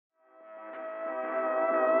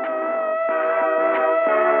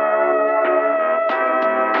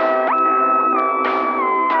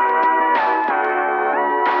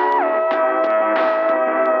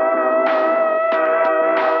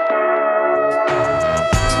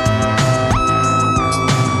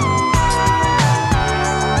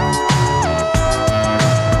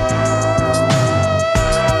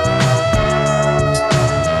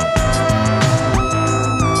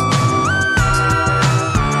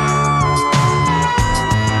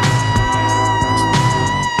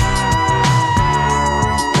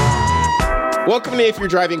Welcome to If You're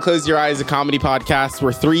Driving, Close Your Eyes, a comedy podcast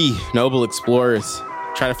where three noble explorers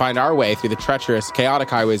try to find our way through the treacherous, chaotic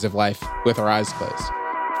highways of life with our eyes closed.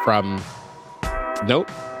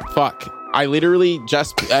 I literally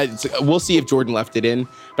just, we'll see if Jordan left it in,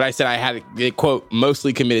 but I said I had it, quote,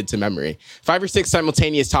 mostly committed to memory. 5 or 6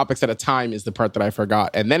 simultaneous topics at a time is the part that I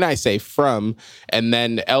forgot. And then I say from, and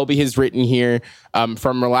then LB has written here,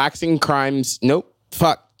 from relaxing crimes. Can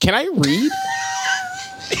I read?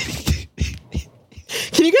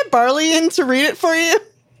 Can you get Barley in to read it for you?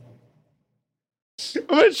 I'm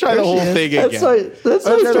going to try the whole thing again. That's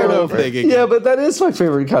my favorite. Yeah, but that is my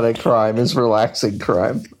favorite kind of crime, is relaxing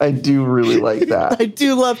crime. I do really like that. I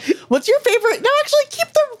do love. What's your favorite? No, actually, keep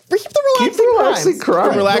the relaxing crime.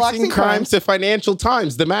 From relaxing crimes to Financial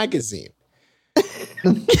Times, the magazine.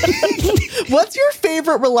 What's your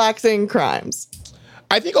favorite relaxing crimes?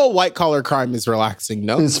 I think all white collar crime is relaxing.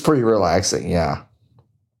 No, it's pretty relaxing. Yeah.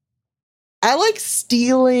 I like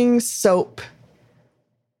stealing soap.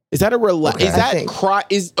 Is that a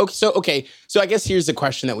okay, So I guess here's the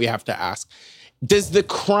question that we have to ask. Does the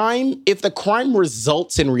crime, if the crime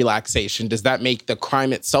results in relaxation, does that make the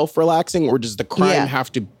crime itself relaxing, or does the crime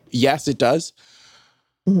have to? Yes, it does.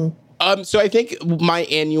 Mm-hmm. So I think my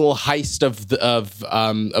annual heist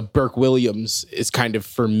of Burke Williams is kind of,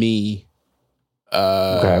 for me,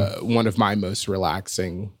 one of my most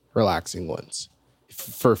relaxing ones.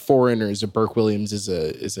 For foreigners, a Burke Williams is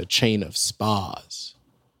a chain of spas.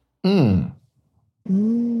 That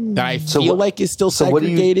I feel like is still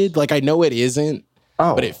segregated. Like, I know it isn't,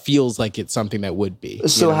 but it feels like it's something that would be.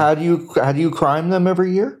 So how do you crime them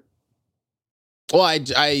every year? Well,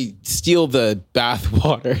 I steal the bath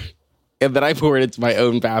water and then I pour it into my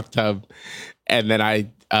own bathtub, and then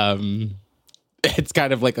it's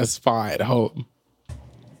kind of like a spa at home.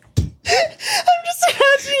 I'm just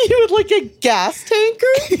imagining you with like a gas tanker,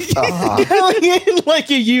 going in like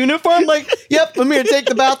a uniform. Like, yep, I'm here to take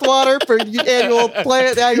the bathwater for the annual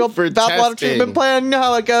bathwater treatment plan. You know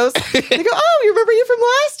how it goes. They go, oh, you remember you from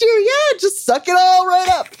last year? Yeah, just suck it all right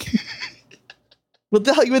up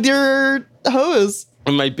with your hose.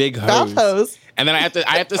 And my big hose. Bath hose. And then I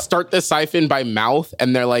have to start the siphon by mouth,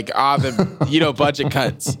 and they're like, budget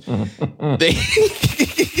cuts. They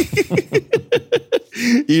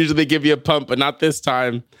usually give you a pump, but not this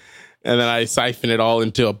time. And then I siphon it all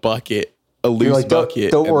into a bucket, a loose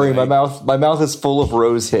bucket. Don't worry, my mouth is full of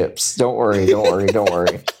rose hips. Don't worry.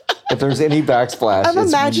 If there's any backsplash, I'm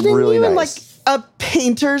imagining really you nice. in like a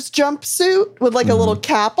painter's jumpsuit with like a little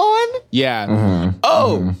cap on. Yeah.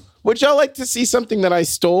 Mm-hmm. Would y'all like to see something that I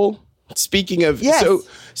stole? Speaking of, yes.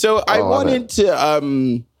 so I wanted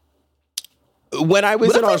to, when I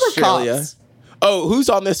was in Australia. Oh, who's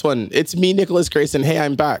on this one? It's me, Nicholas Grayson. Hey,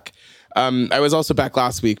 I'm back. I was also back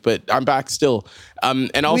last week, but I'm back still.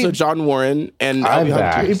 And also John Warren and I'm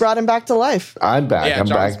back. We brought him back to life. I'm back. Yeah, I'm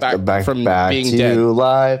John's back from back being to dead.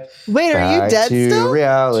 life. Wait, are you dead still?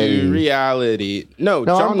 Reality. To reality. No,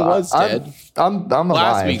 John was dead. I'm alive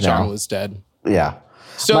Last week, now. John was dead. Yeah.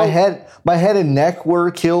 So my head and neck were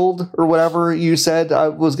killed, or whatever you said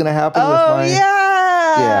was going to happen. Yeah.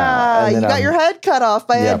 And You then got your head cut off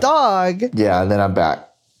by a dog. Yeah, and then I'm back.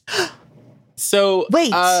 So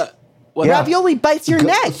wait, ravioli bites your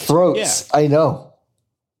neck. Throats. Yeah.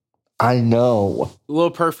 I know.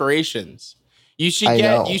 Little perforations. You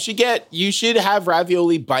should have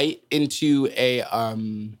ravioli bite into a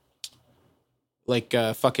like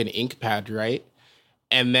a fucking ink pad, right?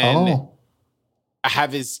 And then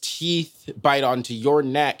have his teeth bite onto your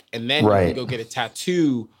neck, and then you can go get a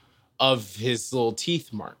tattoo of his little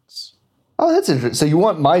teeth marks. Oh, that's interesting. So you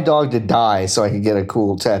want my dog to die so I can get a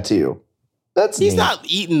cool tattoo? He's not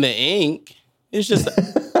eating the ink. It's just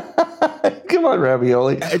come on,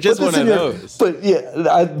 ravioli. Just one of those. But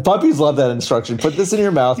yeah, puppies love that instruction. Put this in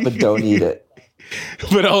your mouth, but don't eat it.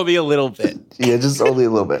 But only a little bit. Yeah, just only a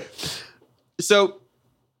little bit. So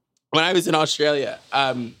when I was in Australia,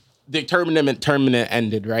 the tournament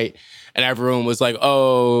ended, right? And everyone was like,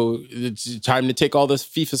 oh, it's time to take all this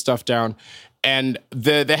FIFA stuff down. And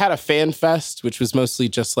they had a fan fest, which was mostly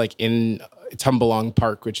just like in Tumbalong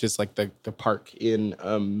Park, which is like the park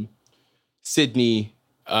in Sydney,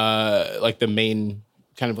 like the main,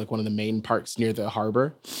 kind of like one of the main parks near the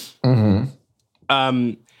harbor.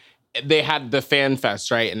 Mm-hmm. They had the fan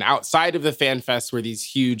fest, right? And outside of the fan fest were these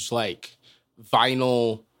huge like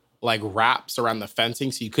vinyl like wraps around the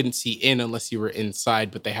fencing, so you couldn't see in unless you were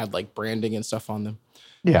inside, but they had like branding and stuff on them.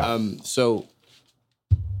 Yeah. So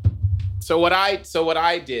what I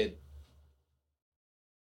did.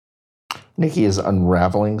 Nikki is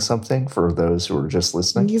unraveling something for those who are just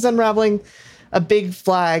listening. He's unraveling a big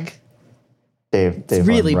flag. They've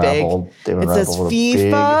really unraveled. big. They've It says unraveled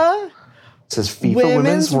FIFA. It says FIFA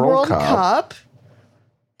Women's World Cup.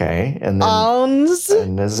 Okay, and then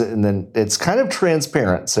and then it's kind of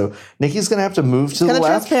transparent. So Nikki's going to have to move to the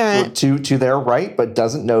left to their right, but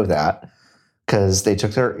doesn't know that because they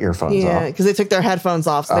took their earphones off. Yeah, because they took their headphones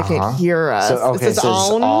off, so they can't hear us. So, okay, it says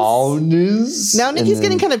Alns. Now Nikki's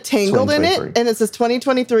getting kind of tangled in it, and it says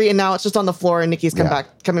 2023, and now it's just on the floor, and Nikki's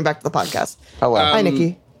coming back to the podcast. Hello, hi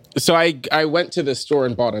Nikki. So I went to the store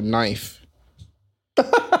and bought a knife.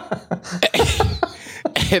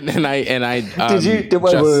 And then I did you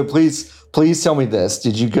wait, please tell me this.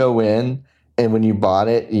 Did you go in and when you bought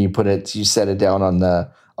it and you set it down on the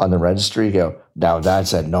registry, you go, now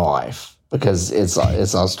that's a knife because it's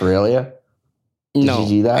Australia? No, did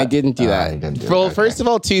you do that? I didn't do that. I didn't do well, that. First of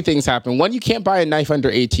all, two things happened. One, you can't buy a knife under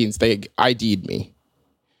 18s. They ID'd me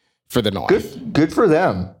for the knife. Good for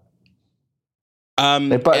them.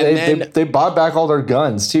 They bought back all their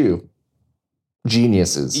guns too.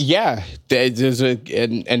 Geniuses. Yeah,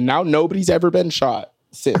 and now nobody's ever been shot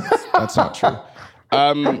since. That's not true.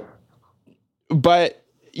 But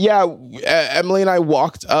yeah, Emily and I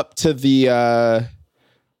walked up to the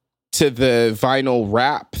vinyl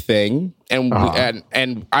wrap thing,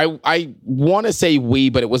 and I want to say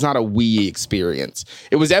but it was not a we experience.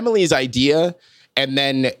 It was Emily's idea, and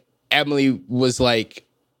then Emily was like,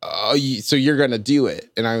 "Oh, so you're gonna do it?"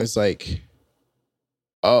 And I was like,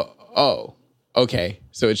 "Oh." Okay,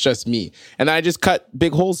 so it's just me. And I just cut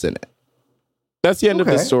big holes in it. That's the end of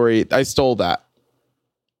the story. I stole that.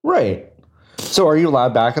 Right. So are you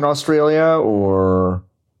allowed back in Australia or?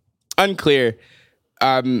 Unclear.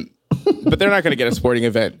 But they're not going to get a sporting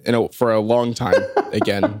event for a long time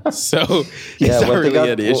again. So it's not really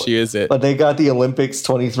an issue, is it? But they got the Olympics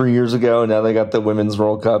 23 years ago. And now they got the Women's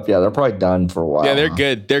World Cup. Yeah, they're probably done for a while. Yeah, they're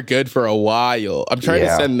good. They're good for a while. I'm trying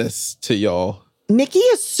to send this to y'all. Nikki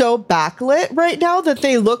is so backlit right now that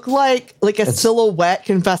they look like a silhouette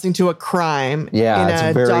confessing to a crime. Yeah, in it's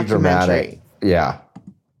a very documentary. dramatic. Yeah.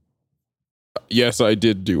 Yes, I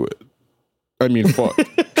did do it. I mean, fuck.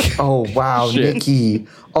 Oh, wow, Nikki.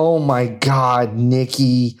 Oh, my God,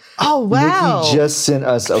 Nikki. Oh, wow. Nikki just sent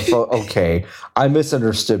us a photo. Okay, I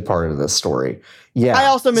misunderstood part of this story. Yeah. I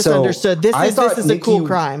also misunderstood. This is a cool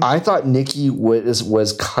crime. I thought Nikki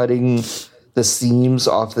was cutting the seams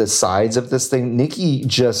off the sides of this thing. Nikki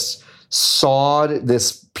just sawed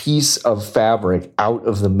this piece of fabric out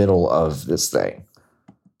of the middle of this thing.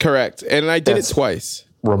 Correct. And I did it twice.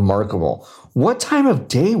 Remarkable. What time of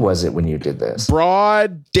day was it when you did this?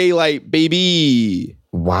 Broad daylight, baby.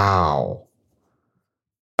 Wow.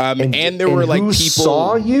 And there were like who people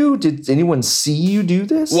saw you? Did anyone see you do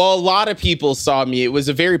this? Well, a lot of people saw me. It was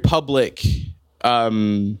a very public. It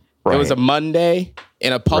was a Monday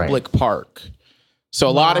in a public park. So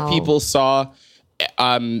a lot of people saw.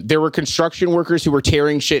 There were construction workers who were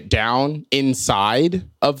tearing shit down inside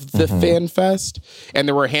of the fan fest, and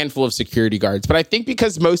there were a handful of security guards. But I think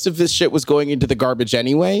because most of this shit was going into the garbage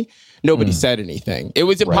anyway, nobody said anything. It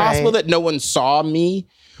was impossible that no one saw me,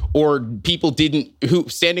 or people who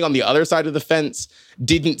standing on the other side of the fence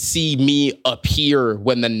didn't see me appear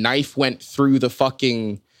when the knife went through the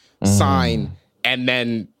fucking sign, and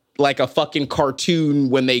then like a fucking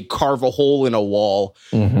cartoon when they carve a hole in a wall,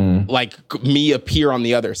 like me appear on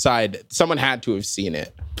the other side. Someone had to have seen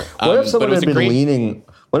it. What if someone had been leaning?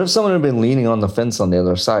 What if someone had been leaning on the fence on the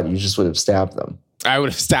other side? You just would have stabbed them. I would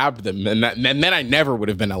have stabbed them, and then I never would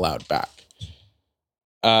have been allowed back.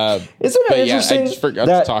 Isn't it interesting I just forgot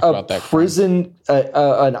that to talk about that prison,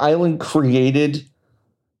 an island created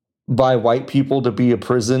by white people to be a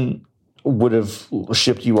prison, would have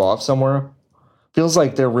shipped you off somewhere? Feels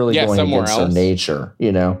like they're really going against their nature,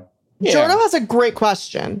 you know? Yeah. Jordo has a great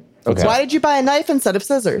question. Okay. Why did you buy a knife instead of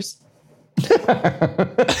scissors? That's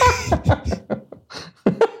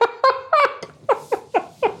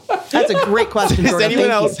a great question, Jordo. Does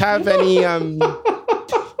anyone else have any...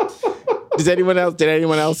 Does anyone else? Yeah,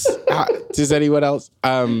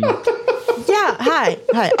 hi,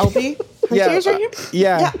 LB. Yeah.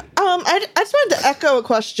 I just wanted to echo a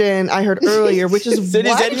question I heard earlier, which is so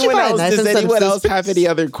does anyone else have any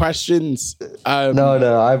other questions?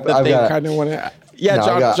 No. I've got kind of want to. Yeah,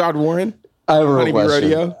 no, John Warren. I have a real question.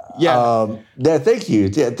 Rodeo. Yeah. Yeah. Thank you.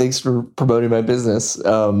 Yeah. Thanks for promoting my business.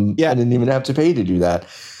 I didn't even have to pay to do that.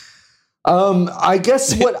 I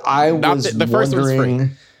guess what I was the first one's free.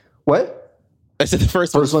 What? I said the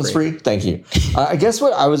first one's free. Thank you. I guess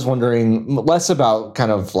what I was wondering less about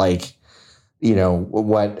kind of like, you know,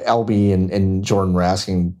 what LB and Jordan were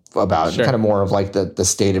asking about, kind of more of like the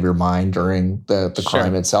state of your mind during the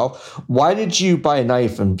crime itself. Why did you buy a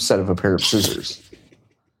knife instead of a pair of scissors?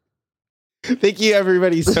 Thank you,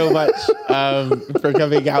 everybody, so much for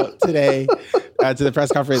coming out today to the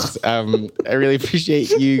press conference. I really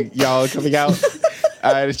appreciate y'all coming out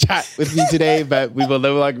to chat with me today, but we will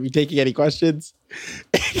no longer be taking any questions.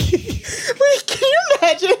 Wait, can you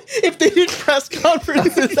imagine if they did press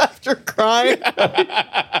conferences after crime?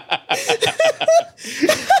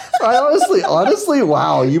 Honestly,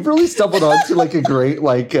 wow, you've really stumbled onto like a great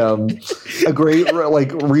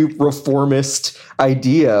reformist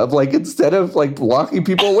idea of like, instead of like locking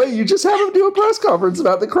people away, you just have them do a press conference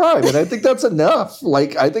about the crime. And I think that's enough.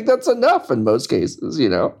 Like, I think that's enough in most cases, you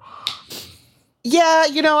know? Yeah,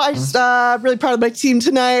 I just really proud of my team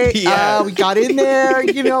tonight. Yeah. We got in there,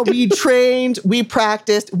 we trained, we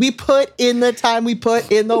practiced, we put in the time, we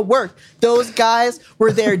put in the work. Those guys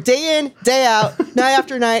were there day in, day out, night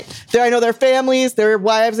after night. I know their families, their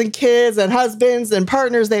wives and kids and husbands and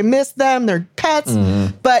partners, they miss them, their pets.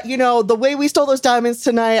 Mm-hmm. But, the way we stole those diamonds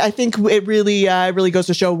tonight, I think it really goes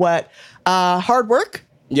to show what hard work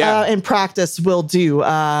and practice will do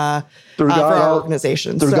for our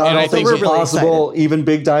organization. Through God, all things are possible, even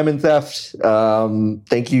big diamond theft.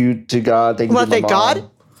 Thank you to God. Thank you to my mom. God?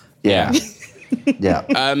 Yeah. Yeah.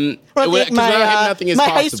 Nothing is my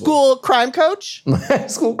possible. High school crime coach. My high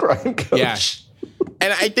school crime coach. Yeah.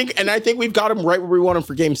 And I think we've got him right where we want him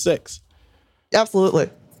for Game 6. Absolutely.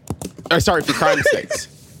 Sorry, for Crime 6.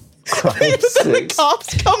 The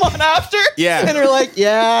cops come on after. Yeah. And they're like,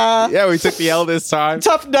 yeah. Yeah, we took the L this time.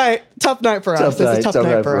 Tough night for us. It's a tough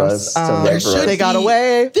night for us. They got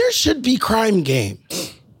away. There should be crime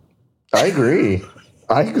games. I agree.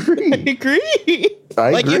 Like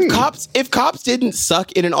if cops didn't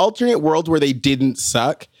suck in an alternate world where they didn't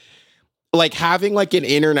suck, like having like an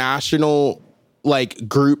international like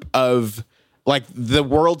group of like the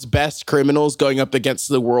world's best criminals going up against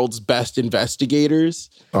the world's best investigators.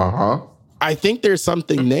 I think there's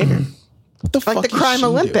something there. What the fuck? Like the Crime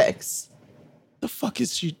Olympics. The fuck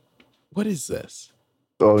is she? What is this?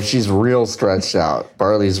 Oh, she's real stretched out.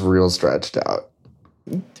 Barley's real stretched out.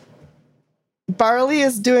 Barley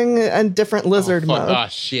is doing a different lizard mode. Oh,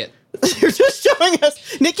 shit. You're just showing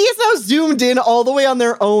us. Nikki is now zoomed in all the way on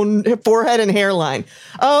their own forehead and hairline.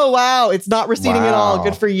 Oh, wow. It's not receding at all.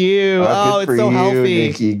 Good for you. It's so healthy.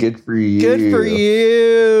 Nikki. Good for you. Good for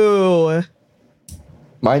you.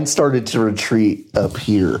 Mine started to retreat up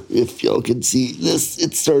here. If y'all can see this,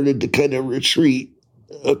 it started to kind of retreat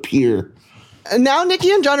up here. And now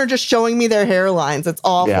Nikki and John are just showing me their hairlines. It's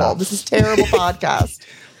awful. Yeah. This is terrible podcast.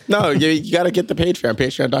 No, you got to get the Patreon.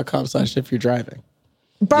 Patreon.com/if you're driving.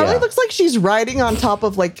 Barley looks like she's riding on top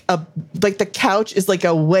of like the couch is like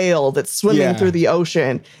a whale that's swimming through the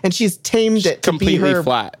ocean, and she's tamed it to completely be her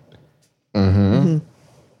flat.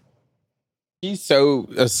 She's so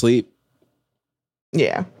asleep.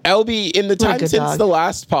 Yeah. LB, in the time since the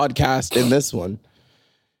last podcast and this one,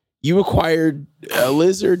 you acquired a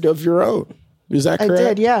lizard of your own. Is that correct? I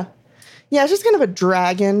did, yeah. Yeah, it's just kind of a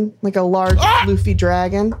dragon, like a large, floofy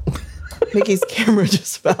dragon. Nikki's camera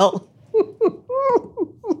just fell.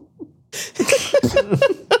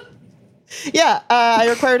 I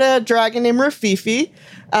acquired a dragon named Rafifi.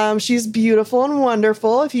 She's beautiful and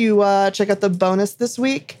wonderful. If you check out the bonus this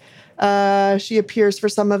week, she appears for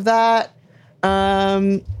some of that.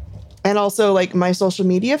 And also, like, my social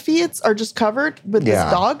media feeds are just covered with this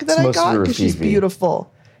dog that I got because she's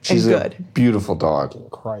beautiful and good. A beautiful dog.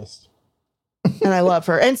 Christ. And I love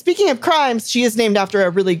her. And speaking of crimes, she is named after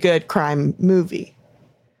a really good crime movie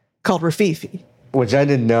called Rafifi. Which I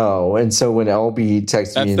didn't know. And so when LB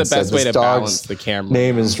texted me and said this dog's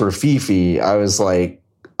name is Rafifi, I was like,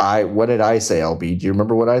 what did I say, LB? Do you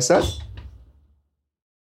remember what I said?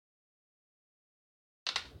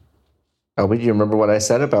 LB, do you remember what I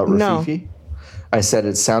said about Rafifi? No. I said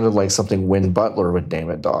it sounded like something Win Butler would name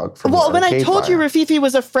a dog. Well, when I told you Rafifi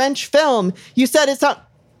was a French film, you said it's not...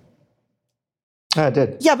 I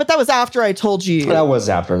did. Yeah, but that was after I told you. That was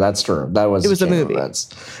after. That's true. It was a movie.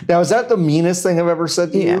 Now, is that the meanest thing I've ever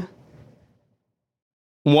said to you?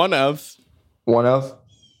 One of.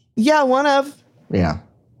 Yeah, one of. Yeah.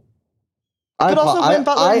 But also, Win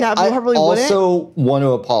Butler probably wouldn't. I also want to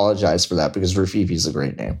apologize for that because Rafifi's a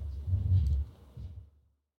great name.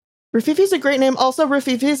 Rafifi's a great name. Also,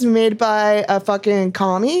 Rafifi's made by a fucking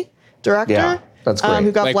commie director. Yeah, that's great.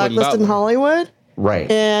 Who got like blacklisted in Hollywood.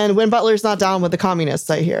 Right. And Win Butler's not down with the communists,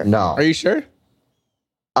 I hear. No. Are you sure?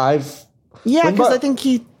 Yeah, because I think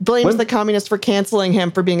he blames the communists for canceling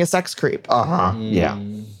him for being a sex creep. Yeah.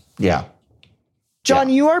 Yeah. John,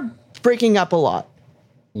 you are breaking up a lot.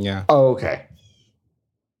 Yeah. Oh, okay.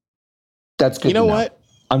 That's good. You know what?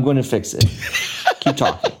 I'm going to fix it. Keep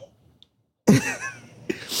talking.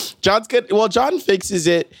 John's good. Well, John fixes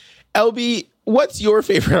it. LB, what's your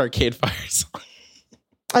favorite Arcade Fire song?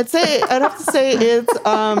 I'd have to say it's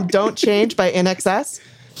Don't Change by INXS.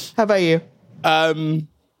 How about you? I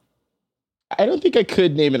don't think I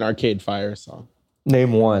could name an Arcade Fire song.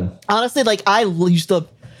 Name one. Honestly, like I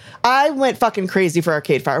went fucking crazy for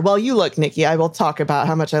Arcade Fire. Well, you look, Nikki. I will talk about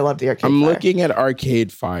how much I love the Arcade Fire. I'm looking at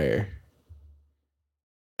Arcade Fire.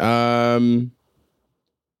 Why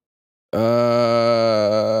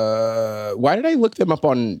did I look them up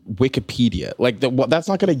on Wikipedia? Like that's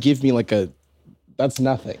not going to give me like that's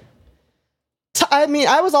nothing. I mean,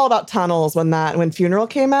 I was all about Tunnels when Funeral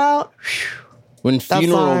came out. When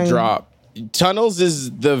Funeral dropped. Tunnels is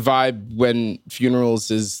the vibe when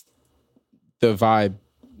Funerals is the vibe.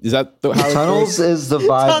 Is that how Tunnels is the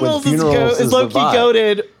vibe Tunnels when Funerals is low-key the vibe.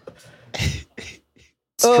 goated.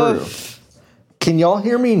 It's true. Can y'all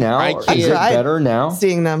hear me now? I can. Is it better now?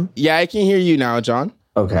 Seeing them. Yeah, I can hear you now, John.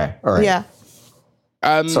 Okay. All right. Yeah.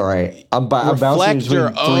 Sorry. I'm bouncing between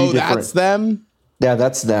three different... that's them? Yeah,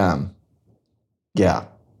 that's them. Yeah.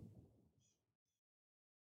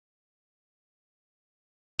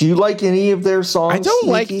 Do you like any of their songs? I don't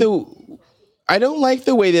Nikki? like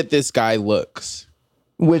the way that this guy looks.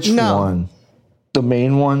 Which one? The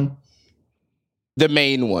main one? The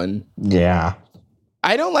main one. Yeah.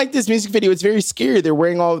 I don't like this music video. It's very scary. They're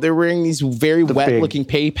wearing these very wet looking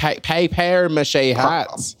papier mache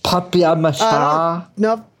hats. Papier mache.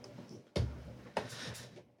 No.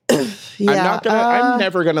 Yeah, I'm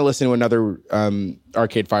never gonna listen to another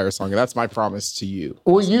Arcade Fire song. That's my promise to you.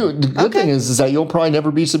 Well, the good thing is that you'll probably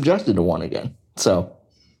never be subjected to one again. So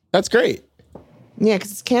that's great. Yeah,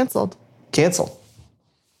 because it's canceled. Canceled.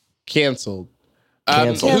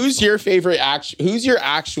 Who's your favorite? Who's your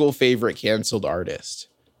actual favorite canceled artist?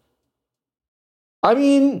 I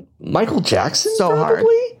mean, Michael Jackson. So probably.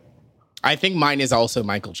 hard. I think mine is also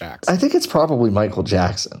Michael Jackson. I think it's probably Michael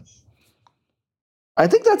Jackson. I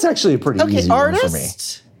think that's actually a pretty easy one for me.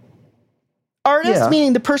 Artist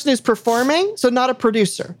meaning the person who's performing, so not a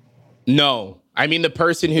producer. No, I mean the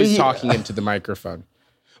person who's talking into the microphone.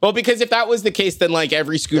 Well, because if that was the case, then like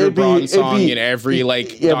every Scooter Braun song and every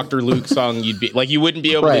Dr. Luke song, you wouldn't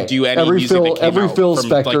be able to do any music that came out Phil from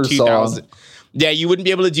Spector like 2000. Song. Yeah, you wouldn't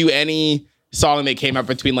be able to do any song that came out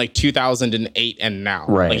between like 2008 and now.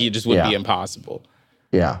 Right. Like it just would be impossible.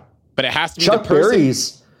 Yeah. But it has to be the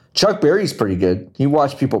person. Chuck Berry's pretty good. He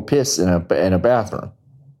watched people piss in a bathroom.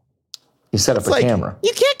 He set up a camera.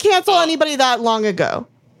 You can't cancel anybody that long ago.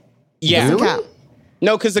 Yeah. Doesn't count.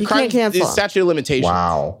 No, because the crime is statute of limitations.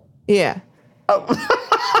 Wow. Yeah.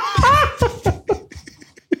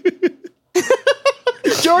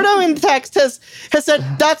 Jordo in text has said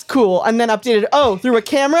that's cool and then updated. Oh, through a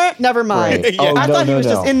camera? Never mind. Right. I thought he was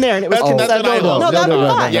just in there and it was consensual. No, that'd be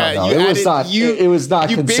fine. Yeah, it was not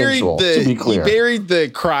consensual. To be clear, you buried the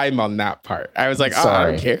crime on that part. I was like, I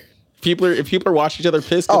don't care. If people are watching each other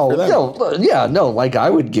piss, good for them. Like I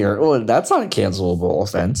would guarantee. Well, that's not a cancelable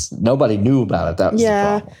offense. Nobody knew about it. That was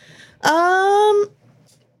the problem.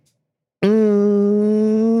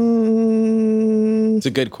 It's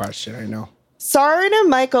a good question. I know. Sorry to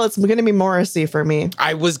Michael. It's going to be Morrissey for me.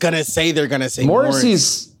 I was going to say they're going to say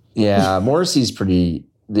Morrissey's. Yeah, Morrissey's pretty.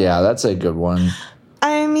 Yeah, that's a good one.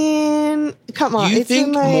 I mean, come on. You think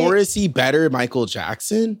Morrissey better Michael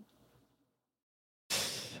Jackson?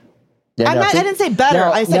 Yeah, I didn't say better.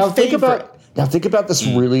 I said favorite. Think about this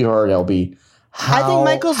really hard, LB. I think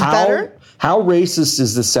Michael's better. How racist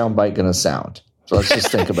is this soundbite going to sound? So let's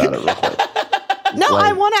just think about it real quick. No,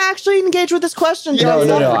 I want to actually engage with this question. No,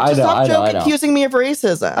 Stop accusing me of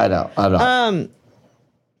racism. I know.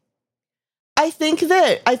 I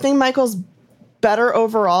think Michael's better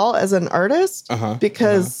overall as an artist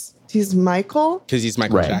because he's Michael. Because he's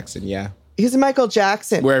Michael Jackson, yeah. He's Michael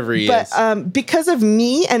Jackson. Wherever he is. But because of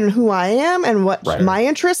me and who I am and what my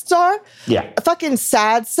interests are, a fucking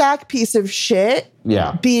sad sack piece of shit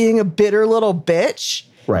being a bitter little bitch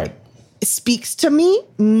speaks to me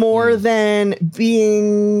more than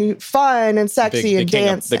being fun and sexy and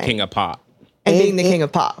dancing. The king of pop. And being the king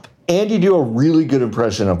of pop. And you do a really good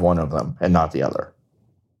impression of one of them and not the other.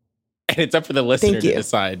 And it's up for the listener to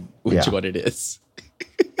decide which one it is.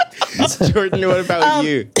 Jordan, what about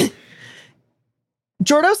you?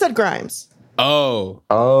 Jordo said Grimes. Oh,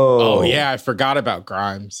 yeah. I forgot about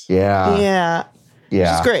Grimes. Yeah.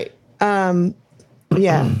 She's great.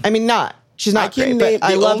 Yeah. I mean, she's not great, but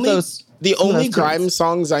I love those. The only Grimes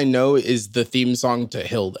songs I know is the theme song to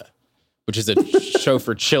Hilda, which is a show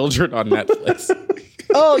for children on Netflix.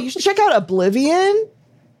 Oh, you should check out Oblivion.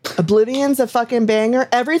 Oblivion's a fucking banger.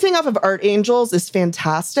 Everything off of Art Angels is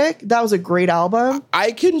fantastic. That was a great album.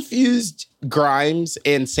 I confused Grimes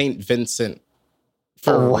and St. Vincent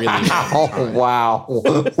for a really long time. Wow.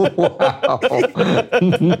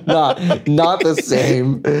 Not the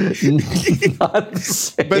same. Not the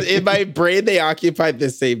same. But in my brain, they occupied the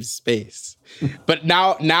same space. But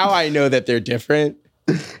now I know that they're different.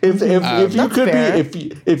 If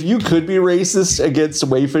you could be racist against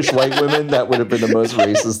wayfish white women, that would have been the most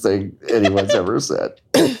racist thing anyone's ever said.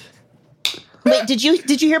 Wait, did you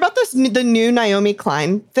hear about the new Naomi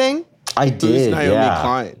Klein thing? I did. Who's Naomi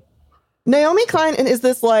Klein? Naomi Klein is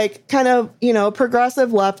this like kind of, progressive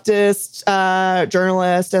leftist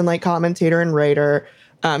journalist and like commentator and writer.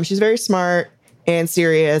 She's very smart and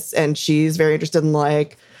serious, and she's very interested in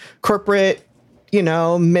like corporate,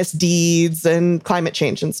 misdeeds and climate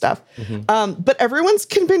change and stuff. Mm-hmm. But everyone's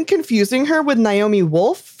been confusing her with Naomi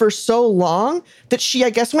Wolf for so long that she,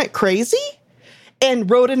 I guess, went crazy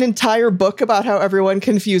and wrote an entire book about how everyone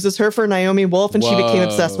confuses her for Naomi Wolf, and she became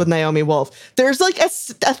obsessed with Naomi Wolf. There's like a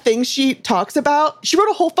thing she talks about. She wrote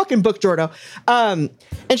a whole fucking book, Jordo. And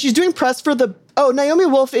she's doing press for Naomi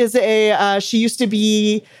Wolf is she used to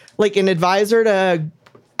be like an advisor to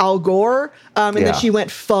Al Gore, and then she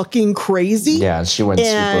went fucking crazy. Yeah, she went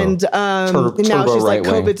and now she's like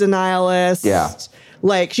COVID denialist. Yeah.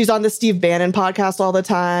 Like she's on the Steve Bannon podcast all the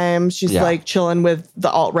time. She's like chilling with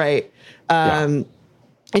the alt-right. And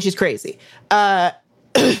she's crazy. But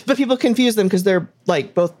people confuse them because they're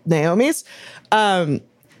like both Naomis.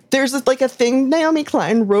 There's a thing Naomi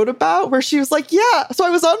Klein wrote about where she was like, so I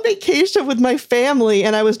was on vacation with my family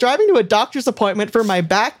and I was driving to a doctor's appointment for my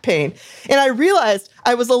back pain. And I realized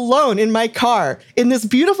I was alone in my car in this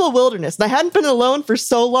beautiful wilderness. And I hadn't been alone for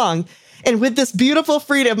so long. And with this beautiful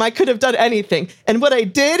freedom, I could have done anything. And what I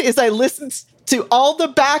did is I listened to all the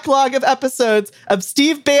backlog of episodes of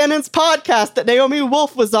Steve Bannon's podcast that Naomi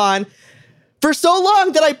Wolf was on for so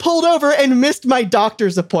long that I pulled over and missed my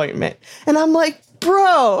doctor's appointment. And I'm like,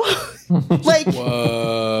 bro, like,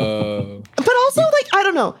 whoa. But also, like, I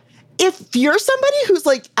don't know. If you're somebody who's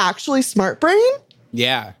like actually smart brain,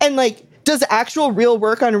 and like does actual real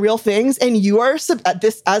work on real things, and you are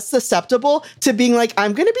as susceptible to being like,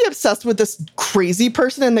 I'm going to be obsessed with this crazy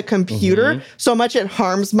person in the computer so much it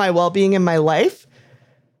harms my well-being in my life.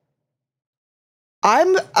 I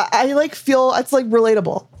like feel it's like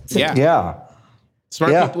relatable. Yeah.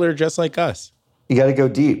 Smart people are just like us. You got to go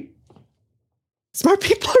deep. Smart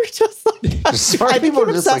people are just like us. Smart people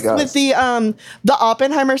are just like us. With the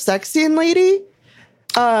Oppenheimer sex scene lady.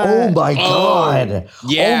 Oh my God.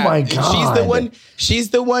 Yeah. Oh my God. She's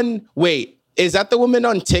the one. Wait, is that the woman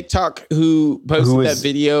on TikTok who posted that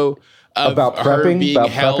video about her prepping, being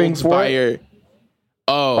held by her?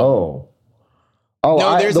 Oh,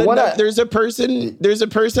 no, there's a person.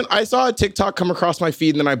 I saw a TikTok come across my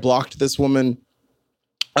feed and then I blocked this woman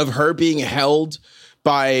of her being held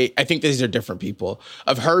by, I think these are different people,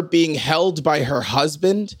 of her being held by her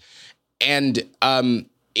husband and her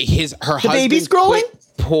husband baby scrolling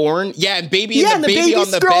porn. Yeah, and baby on the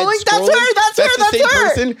scrolling. bed scrolling. That's her.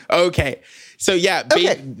 Person? Okay. So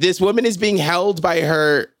this woman is being held by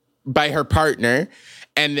her partner.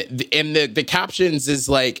 And the captions is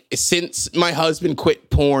like, since my husband quit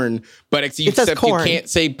porn, but except you can't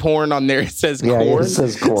say porn on there. It says corn. It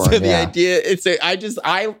says corn. So the idea,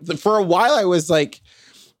 for a while I was like,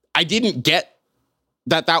 I didn't get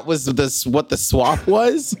that was what the swap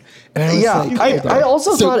was. And I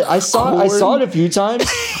also thought I saw it a few times.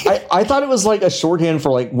 I thought it was like a shorthand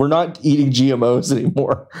for like, we're not eating GMOs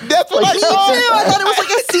anymore. That's what I thought. I thought it was like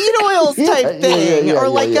a seed oils type thing, or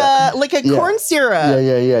like a corn syrup.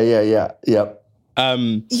 Yeah. Yep.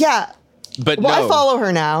 But I follow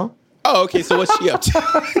her now. Oh, okay. So what's she up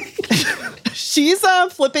to? She's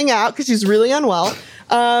flipping out because she's really unwell.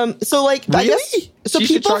 So like, really? I guess so.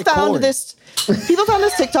 People found this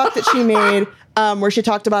TikTok that she made where she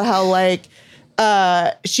talked about how like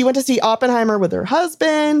she went to see Oppenheimer with her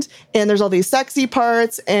husband, and there's all these sexy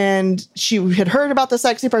parts, and she had heard about the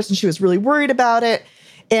sexy parts, and she was really worried about it.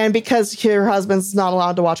 And because her husband's not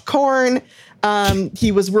allowed to watch porn,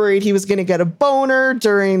 he was worried he was going to get a boner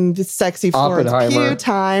during the sexy Florence Pugh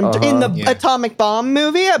time in the atomic bomb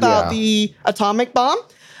movie about the atomic bomb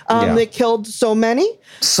that killed so many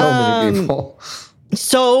people.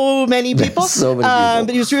 So many people. But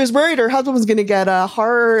he was worried her husband was going to get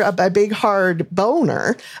a big hard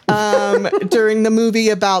boner during the movie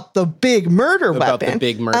about the big murder weapon.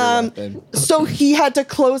 So he had to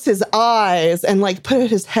close his eyes and like put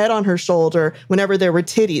his head on her shoulder whenever there were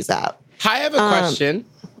titties out. I have a question.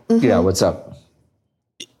 Yeah, what's up?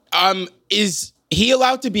 Is he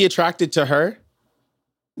allowed to be attracted to her?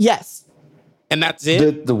 Yes. And that's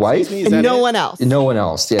it? The wife? And no one else. No one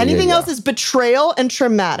else. Yeah, anything else is betrayal and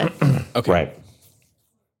traumatic. Okay. Right.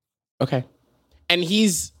 Okay. And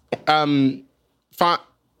he's fine.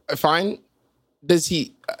 Is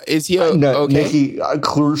he okay? Nikki,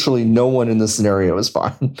 crucially, no one in this scenario is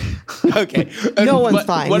fine. Okay. No one's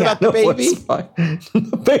fine. What about the baby?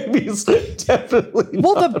 The baby's definitely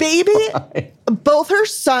the baby, fine. Both her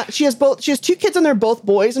son, she has 2 kids and they're both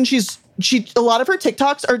boys. And a lot of her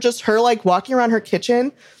TikToks are just her like walking around her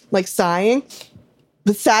kitchen, like sighing,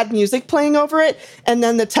 with sad music playing over it. And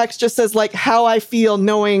then the text just says like how I feel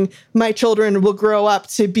knowing my children will grow up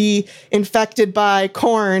to be infected by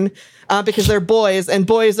corn because they're boys and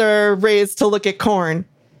boys are raised to look at corn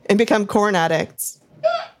and become corn addicts.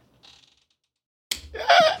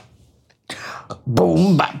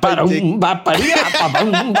 Boom, ba ba doom, ba ba dee ba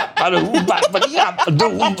boom, ba ba doom, ba ba dee ba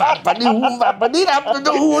doom, ba ba doom, ba ba dee ba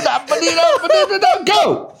doom, ba ba dee ba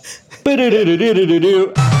go.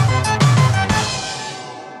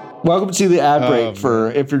 Welcome to the ad break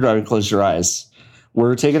for If You're Driving, Close Your Eyes.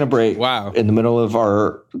 We're taking a break in the middle of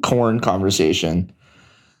our corn conversation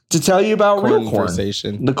to tell you about real corn.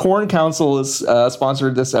 The Corn Council has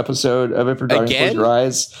sponsored this episode of If You're Driving, Close Your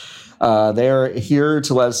Eyes. They're here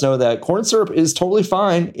to let us know that corn syrup is totally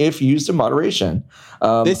fine if used in moderation.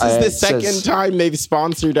 This is the second time they've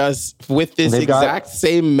sponsored us with this exact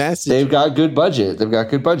same message. They've got good budget.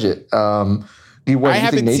 I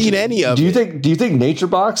haven't seen any of it. Do you think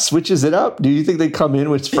NatureBox switches it up? Do you think they come in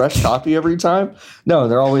with fresh copy every time? No,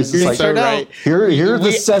 they're always just like, here are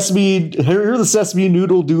the sesame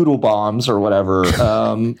noodle doodle bombs or whatever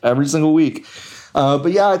every single week.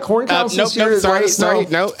 But yeah, Corn Council's here. Sorry.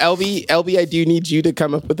 No, LB, I do need you to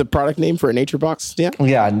come up with a product name for a NatureBox. Yeah,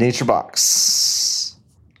 NatureBox.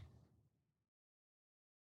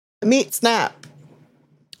 Meat Snap.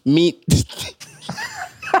 Meat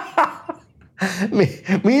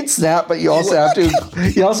Snap, but you also have to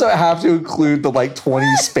include the like 20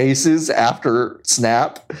 spaces after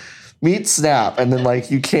snap. Meat Snap, and then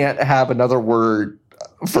like you can't have another word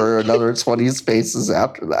for another 20 spaces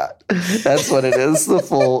after that. That's what it is.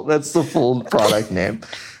 That's the full product name.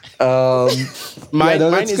 Mine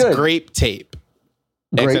is good. Grape tape.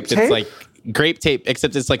 It's like grape tape,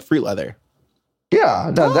 except it's like fruit leather.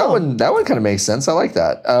 Yeah, that one kind of makes sense. I like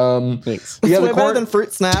that. Thanks. It's way better than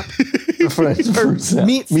Fruit Snap. Fruit snap.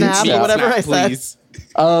 Meat Snap, or whatever I said.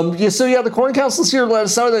 The Corn Council's here to let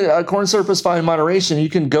us know that corn syrup is fine in moderation. You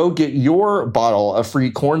can go get your bottle of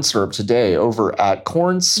free corn syrup today over at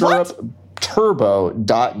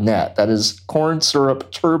cornsyrupturbo.net. That is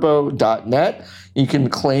cornsyrupturbo.net. You can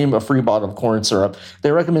claim a free bottle of corn syrup.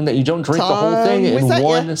 They recommend that you don't drink the whole thing in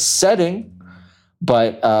one setting.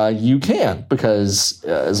 But you can, because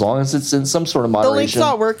as long as it's in some sort of moderation. The link's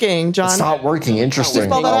not working, John. It's not working. Interesting.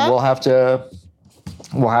 We'll have to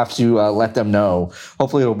let them know.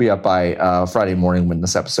 Hopefully it'll be up by Friday morning when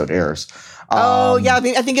this episode airs. I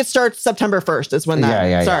think it starts September 1st is when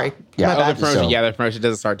that. Sorry. Yeah. The promotion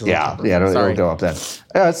doesn't start till it'll go up then.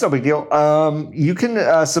 It's no big deal. You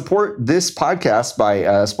can support this podcast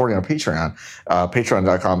by supporting our Patreon,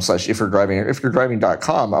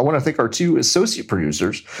 patreon.com/ifyou'redriving.com. I want to thank our 2 associate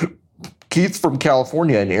producers, Keith from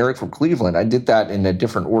California and Eric from Cleveland. I did that in a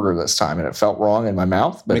different order this time, and it felt wrong in my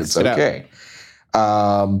mouth, but it's okay.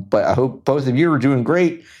 But I hope both of you are doing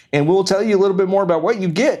great. And we'll tell you a little bit more about what you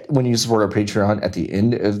get when you support our Patreon at the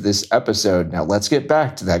end of this episode. Now, let's get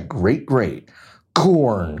back to that great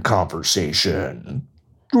corn conversation.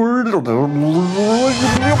 So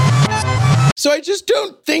I just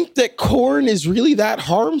don't think that corn is really that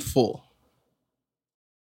harmful.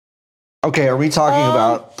 Okay, are we talking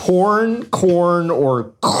about porn, corn,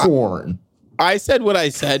 or corn? I said what I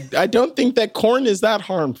said. I don't think that corn is that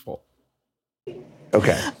harmful.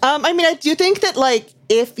 Okay. I do think that, like,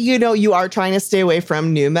 if you are trying to stay away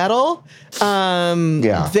from nu metal,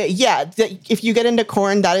 if you get into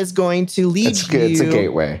corn, that is going to lead it's a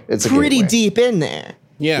gateway. It's pretty deep in there.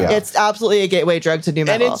 Yeah, it's absolutely a gateway drug to nu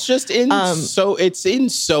metal, and it's just it's in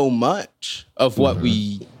so much of what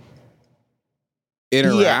we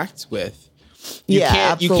interact with. You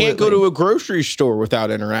can't go to a grocery store without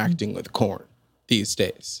interacting with corn these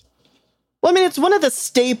days. Well, it's one of the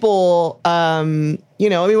staple, what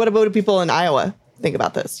do people in Iowa think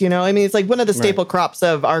about this? It's like one of the staple crops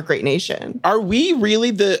of our great nation. Are we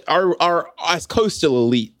really our as coastal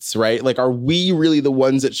elites, right? Like, are we really the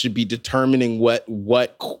ones that should be determining what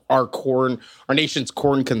our nation's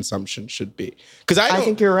corn consumption should be? Because I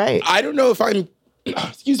think you're right. I don't know if I'm,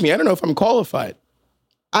 I don't know if I'm qualified.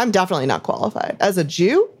 I'm definitely not qualified. As a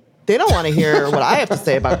Jew, they don't want to hear what I have to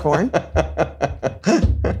say about corn.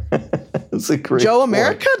 That's a great Joe point.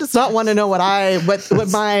 America does not want to know what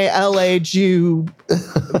my LA Jew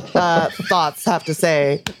thoughts have to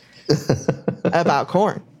say about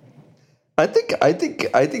corn. I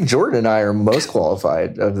think Jordan and I are most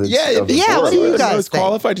qualified of the. What do you guys most think?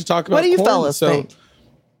 qualified to talk about? What do you corn, fellas think?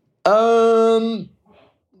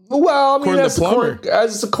 Well, I mean, as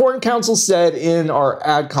the Corn Council said in our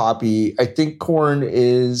ad copy, I think corn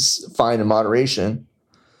is fine in moderation.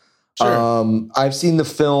 Sure. I've seen the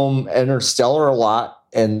film Interstellar a lot,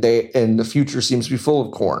 and the future seems to be full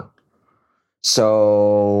of corn.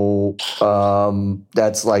 So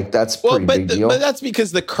that's pretty big deal. But that's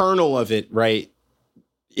because the kernel of it, right,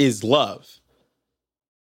 is love.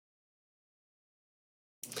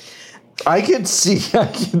 I could see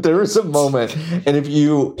there was a moment, and if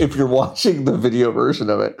you're watching the video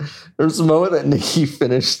version of it, there was a moment that Nikki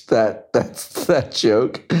finished that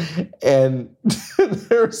joke, and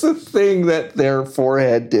there's a thing that their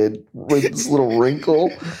forehead did with this little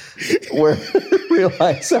wrinkle, where I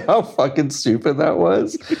realized how fucking stupid that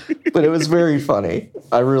was, but it was very funny.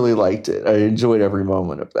 I really liked it. I enjoyed every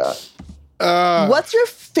moment of that. What's your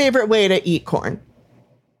favorite way to eat corn?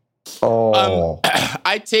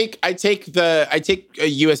 I take a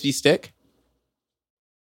USB stick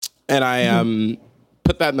and I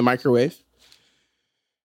put that in the microwave,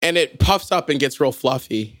 and it puffs up and gets real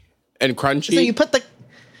fluffy and crunchy.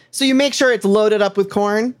 So you make sure it's loaded up with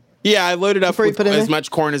corn? Yeah, I load it up with as much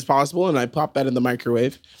corn as possible, and I pop that in the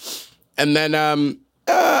microwave. And then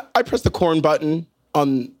I press the corn button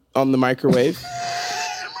on the microwave,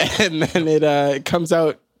 and then it comes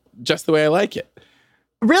out just the way I like it.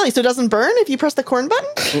 Really? So it doesn't burn if you press the corn button?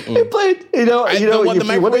 The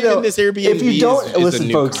microwave in this Airbnb if you don't is listen, a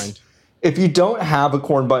new folks, kind. If you don't have a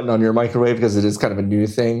corn button on your microwave, because it is kind of a new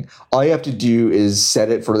thing, all you have to do is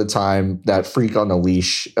set it for the time that Freak on a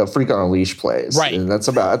Leash plays. Right. And that's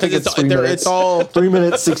about, I think it's 3 minutes. It's all 3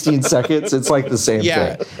 minutes, 16 seconds. It's like the same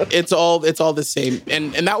thing. It's all the same.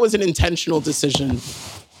 And that was an intentional decision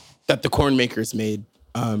that the corn makers made.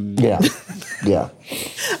 Yeah.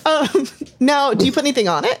 Now, do you put anything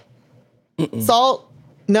on it? Salt?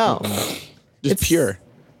 No. Just pure,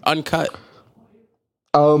 uncut.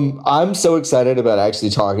 I'm so excited about actually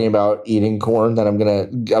talking about eating corn that I'm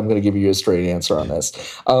gonna give you a straight answer on this.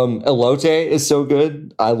 Elote is so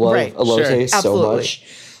good. I love elote so much.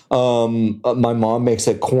 My mom makes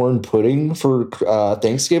a corn pudding for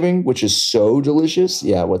Thanksgiving, which is so delicious.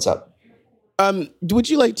 Yeah, what's up? Would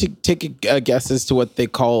you like to take a guess as to what they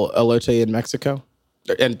call elote in Mexico?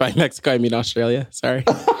 And by Mexico, I mean Australia. Sorry.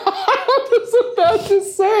 I was about to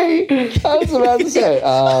say.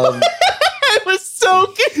 I was so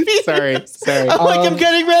confused. Sorry. I'm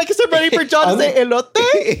getting ready because I'm ready for John to say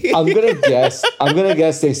elote. I'm gonna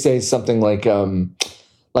guess they say something like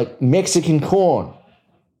Mexican corn.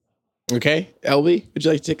 Okay, LB, would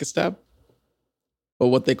you like to take a stab? Well,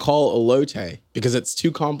 what they call elote, because it's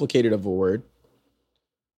too complicated of a word.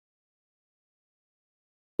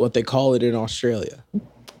 What they call it in Australia.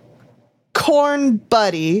 Corn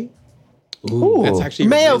buddy. Ooh, that's actually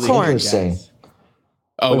mayo really corn. Interesting.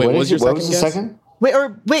 Oh, wait, what was your second guess?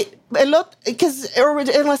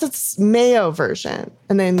 Unless it's mayo version,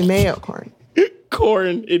 and then the mayo corn.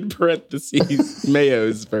 Corn in parentheses,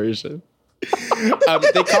 mayo's version.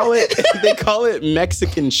 They call it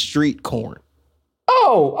Mexican street corn.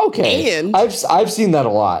 Oh, okay. And I've seen that a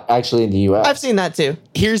lot actually in the US. I've seen that too.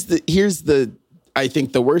 Here's the I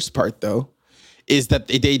think the worst part though is that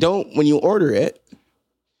they don't, when you order it.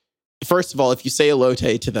 First of all, if you say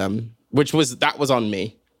elote to them, that was on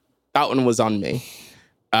me. That one was on me.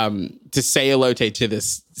 To say elote to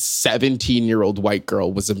this 17-year-old white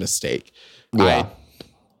girl was a mistake. Yeah.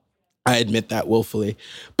 I admit that willfully.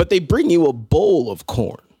 But they bring you a bowl of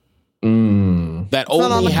corn that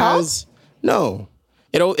only has no.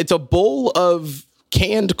 It's a bowl of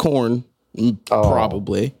canned corn,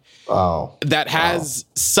 probably. That has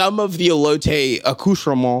some of the elote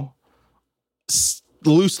accoutrement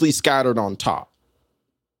loosely scattered on top.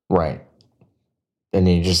 Right. And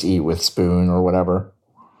then you just eat with spoon or whatever.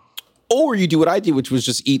 Or you do what I did, which was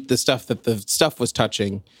just eat the stuff that the stuff was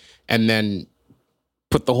touching and then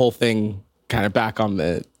put the whole thing kind of back on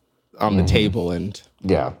the table and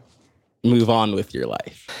move on with your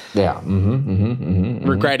life. Yeah.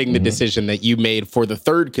 Regretting the decision that you made for the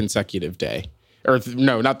third consecutive day. Or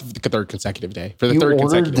no, not the third consecutive day. For the third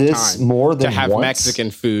consecutive time more than to have once? Mexican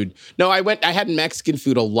food. No, I had Mexican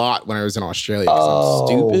food a lot when I was in Australia because I'm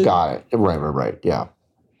stupid. Got it. Right. Yeah.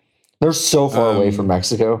 They're so far away from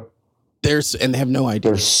Mexico. And they have no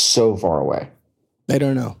idea. They're so far away. They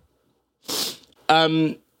don't know.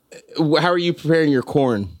 How are you preparing your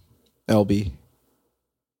corn, LB?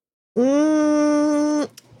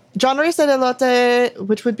 John Ray said elote,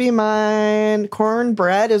 which would be mine.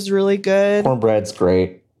 Cornbread is really good. Cornbread's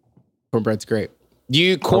great. Cornbread's great. Do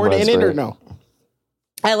you corn in it or no?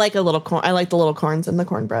 I like a little corn. I like the little corns in the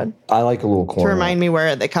cornbread. I like a little corn. To remind me where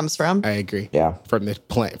it comes from. I agree. Yeah. From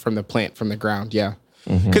the ground. Yeah.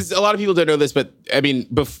 Because a lot of people don't know this, but I mean,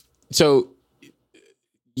 so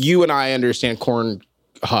you and I understand corn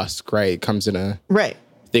husk, right? It comes in a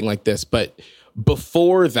thing like this. But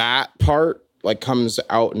before that part like comes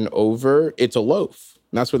out and over, it's a loaf.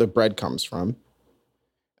 And that's where the bread comes from.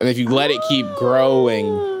 And if you let it keep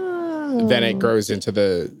growing, then it grows into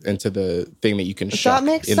the thing that you can shuck. That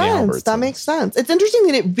makes sense. That makes sense. It's interesting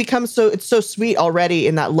that it becomes it's so sweet already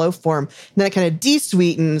in that loaf form. And then it kind of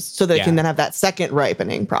de-sweetens so that it can then have that second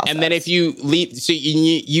ripening process. And then if you leave, so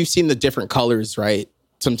you've seen the different colors, right?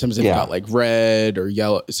 Sometimes it's got like red or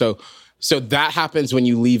yellow. So that happens when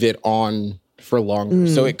you leave it on for longer.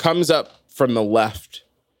 So it comes up from the left.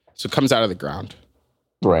 So it comes out of the ground.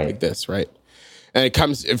 Right. Like this, right? And it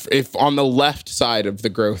comes, if on the left side of the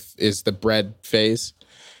growth is the bread phase.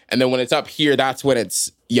 And then when it's up here, that's when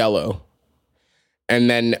it's yellow. And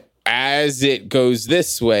then as it goes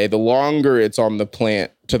this way, the longer it's on the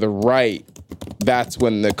plant to the right, that's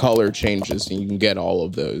when the color changes and you can get all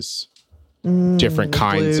of those different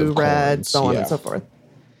kinds blue, of red, corns. so on and so forth.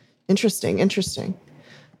 Interesting.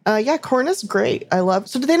 Yeah, corn is great.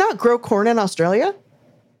 So do they not grow corn in Australia?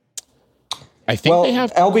 I think they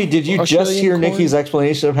have. Albie, did you Australian just hear corn? Nikki's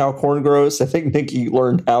explanation of how corn grows? I think Nikki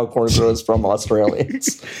learned how corn grows from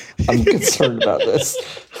Australians. I'm concerned about this.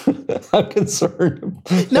 I'm concerned.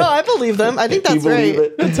 No, I believe them. I think that's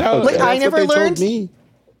right. That's how. Like, that's I never what they learned. told me.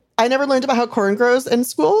 I never learned about how corn grows in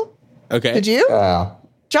school. Okay. Did you, John?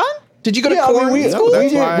 Did you go to Yeah, corn school?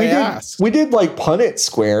 We did like Punnett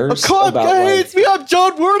squares. God hates me. I'm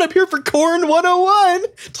John Ward. I'm here for Corn 101.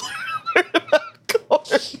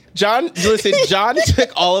 John, listen, John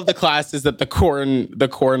took all of the classes that the corn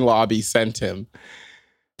lobby sent him.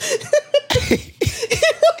 It's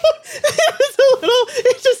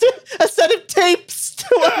just a set of tapes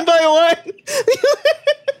one by one.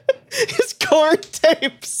 His corn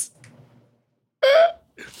tapes.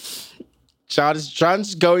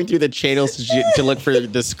 John's going through the channels to look for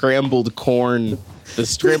the scrambled corn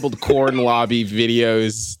lobby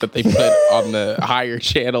videos that they put on the higher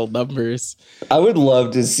channel numbers. I would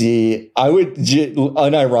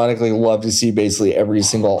unironically love to see basically every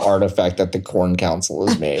single artifact that the Corn Council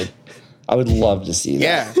has made. I would love to see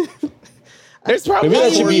that. Yeah. There's probably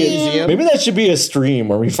maybe that should be a stream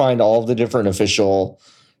where we find all of the different official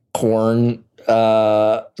corn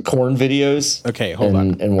videos. Okay, hold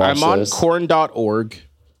on. And watch I'm on those. corn.org.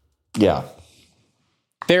 Yeah.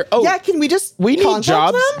 Can we need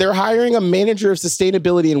jobs. them? They're hiring a manager of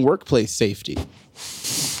sustainability and workplace safety.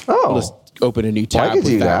 Oh. Let's open a new tab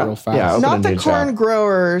with that real fast. Yeah, not the corn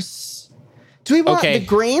growers. Do we want the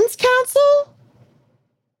Grains Council?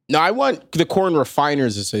 No, I want the Corn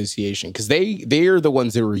Refiners Association because they are the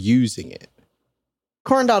ones that were using it.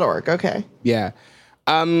 Corn.org. Okay. Yeah.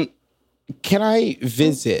 Can I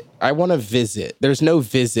visit? I want to visit. There's no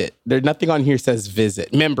visit. There's nothing on here says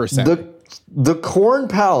visit. Member center. The Corn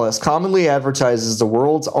Palace, commonly advertised as the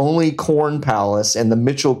world's only corn palace, and the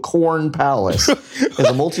Mitchell Corn Palace, is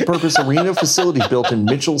a multi-purpose arena facility built in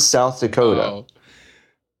Mitchell, South Dakota. Oh,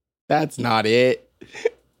 that's not it.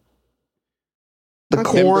 The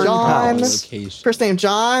Corn Palace. First name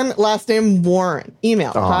John, last name Warren.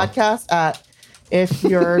 Email podcast at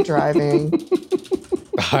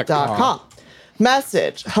ifyou'redriving.com.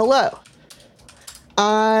 Message. Hello.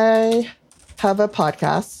 I have a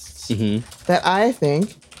podcast that I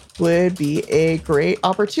think would be a great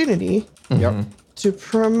opportunity to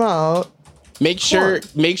promote. Make sure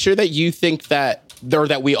that you think that, or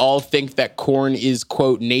that we all think that corn is,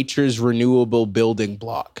 quote, nature's renewable building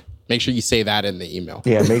block. Make sure you say that in the email.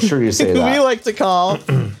 Yeah, make sure you say that. We like to call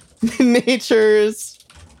nature's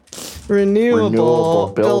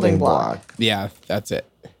renewable building block. Yeah, that's it.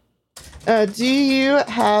 Do you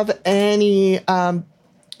have any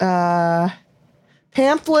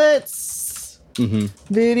pamphlets,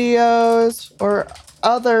 videos, or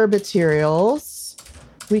other materials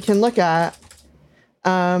we can look at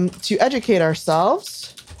to educate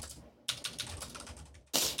ourselves?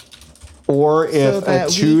 Or if a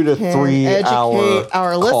 2 to 3 hour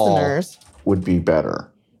our listeners would be better.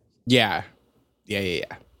 Yeah.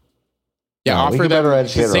 Offer them.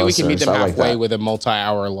 Say we can meet them halfway with a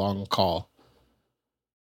multi-hour long call.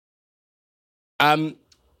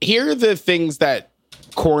 Here are the things that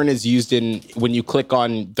corn is used in when you click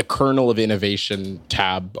on the Kernel of Innovation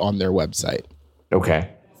tab on their website. Okay.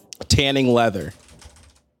 Tanning leather,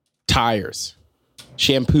 tires,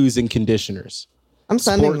 shampoos and conditioners. I'm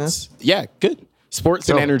sending this. Yeah, good. Sports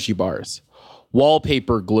and energy bars,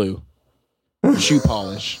 wallpaper glue, shoe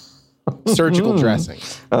polish, surgical dressing,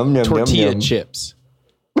 tortilla chips,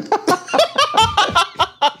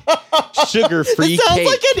 sugar-free cake. Sounds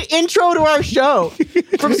like an intro to our show.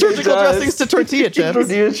 From surgical dressings to tortilla chips.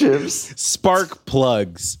 Tortilla chips. Spark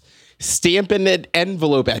plugs, Stampin'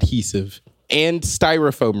 envelope adhesive, and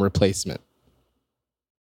styrofoam replacement.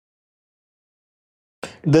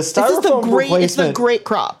 The styrofoam replacement is the great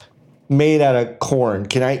crop. Made out of corn.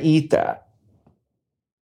 Can I eat that?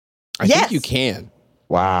 I think you can.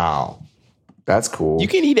 Wow. That's cool. You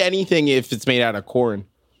can eat anything if it's made out of corn.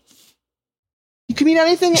 You can eat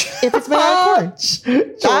anything if it's made out of corn. That's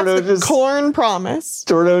the corn promise.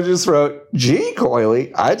 Jordo just wrote, gee,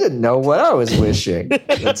 Coily, I didn't know what I was wishing.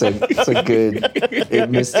 It's a good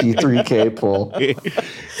Misty 3K pull.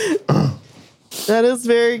 That is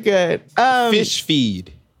very good. Fish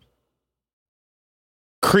feed.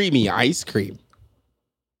 Creamy ice cream.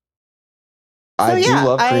 I do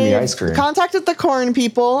love creamy ice cream. Contacted the corn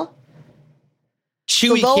people.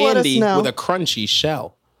 Chewy candy with a crunchy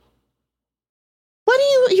shell. What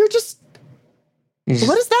does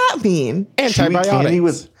that mean? Antibiotics. Candy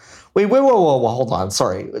with, wait, whoa, hold on.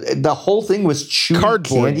 Sorry. The whole thing was chewy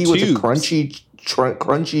cardboard candy tubes. With a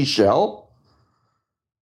crunchy shell?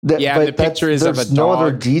 The picture is of a dog. No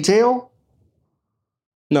other detail?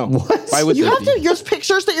 No. What? Why would you have to use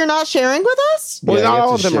pictures that you're not sharing with us? Well, not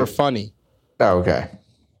all of them are funny. Oh, okay.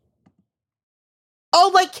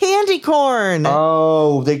 Oh, like candy corn.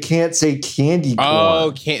 Oh, they can't say candy corn.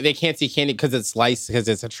 Oh, they can't say candy because it's licensed, because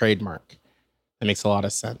it's a trademark. That makes a lot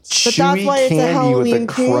of sense. But that's why it's a Halloween with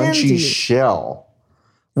a crunchy shell.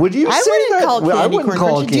 Would you say that? I wouldn't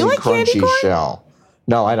call it crunchy shell.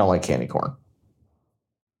 No, I don't like candy corn.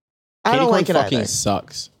 I don't like it either. Candy corn fucking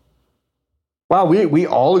sucks. Wow, we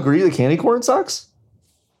all agree that candy corn sucks?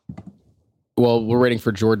 Well, we're waiting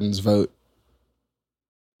for Jordan's vote.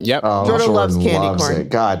 Yep. Oh, Jordan loves candy corn.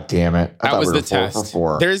 God damn it. That was the test.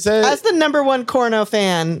 For 4. As the number one Corno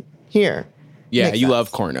fan here. Yeah, you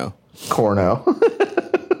love Corno. Corno.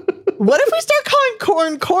 What if we start calling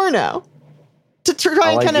corn Corno? To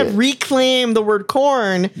try and kind of reclaim the word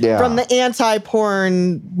corn from the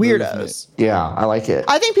anti-porn weirdos. Yeah, I like it.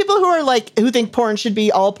 I think people who think all porn should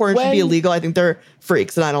be illegal, I think they're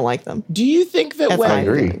freaks and I don't like them. Do you think that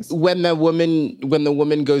when the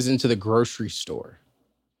woman goes into the grocery store,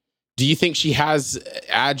 do you think she has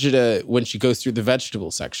agita when she goes through the vegetable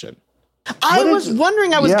section? I was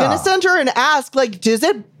wondering. I was going to send her and ask, does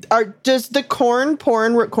the corn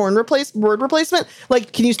word replacement,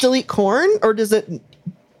 can you still eat corn, or does it have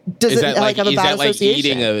a bad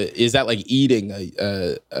association? Is that like eating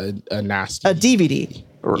a nasty DVD?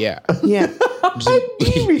 Yeah. Yeah. A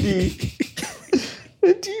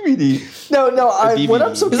DVD. No. What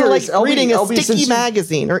I'm so curious, like reading a sticky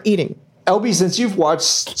magazine or eating. LB, since you've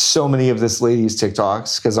watched so many of this lady's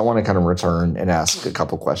TikToks, because I want to kind of return and ask a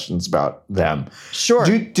couple questions about them. Sure.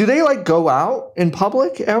 Do they go out in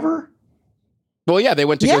public ever? Well, yeah, they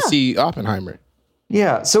went to go see Oppenheimer.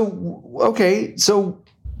 Yeah. Okay.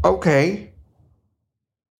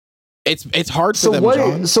 It's hard for them,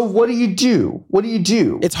 John. So what do you do?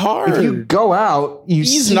 It's hard. If you go out,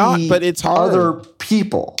 but it's hard. Other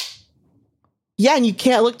people. Yeah, and you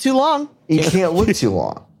can't look too long. You can't look too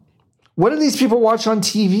long. What do these people watch on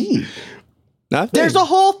TV? Nothing. There's a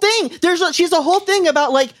whole thing. She's a whole thing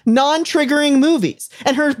about non-triggering movies,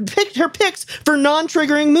 and her picks for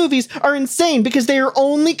non-triggering movies are insane because they are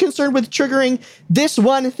only concerned with triggering this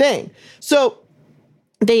one thing. So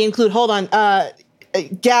they include. Hold on,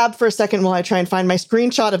 Gab for a second while I try and find my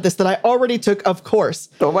screenshot of this that I already took. Of course.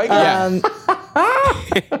 Oh my god.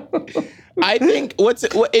 I think what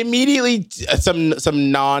immediately some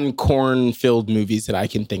non-corn filled movies that I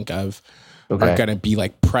can think of are gonna be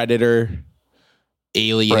like Predator,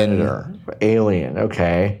 Alien,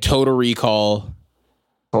 okay, Total Recall.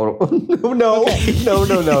 No. Wait,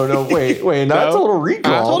 not Total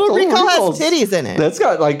Recall. Total Recall has titties in it. That's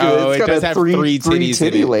got it's got a three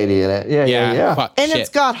titty lady in it. Yeah. And it's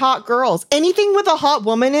got hot girls. Anything with a hot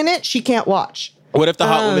woman in it, she can't watch. What if the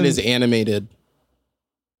hot woman is animated?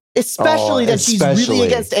 Especially she's really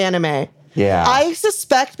against anime. Yeah. I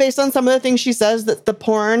suspect, based on some of the things she says, that the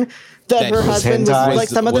porn that her husband was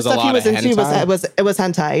some of the stuff he was into was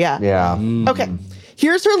hentai. Yeah. Yeah. Okay.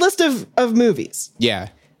 Here's her list of movies. Yeah.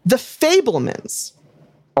 The Fabelmans.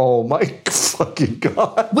 Oh my fucking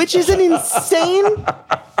god. Which is an insane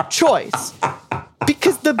choice.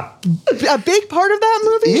 Because a big part of that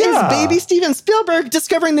movie is baby Steven Spielberg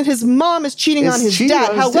discovering that his mom is cheating on his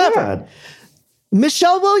dad. However,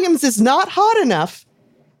 Michelle Williams is not hot enough,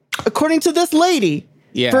 according to this lady,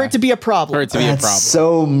 for it to be a problem. That's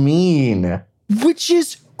so mean. Which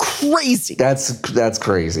is crazy. That's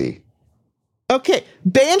crazy. Okay,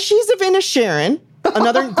 Banshees of Inisherin,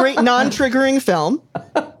 another great non-triggering film.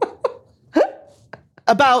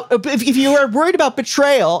 About if you are worried about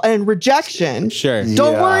betrayal and rejection,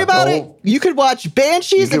 don't worry about it. You could watch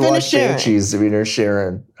Banshees of Inisherin. Banshees of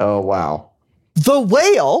Inisherin. Oh wow. The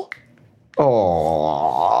Whale.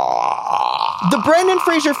 Oh. The Brendan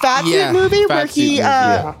Fraser fat suit movie where he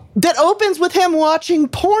that opens with him watching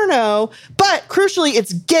porno, but crucially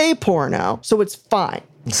it's gay porno, so it's fine.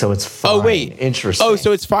 So it's fine. Oh wait, interesting. Oh,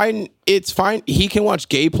 so it's fine. It's fine. He can watch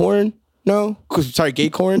gay porn. No, sorry, gay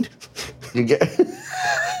corn. You get.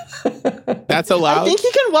 That's allowed. I think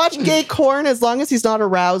he can watch gay corn as long as he's not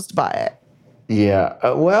aroused by it.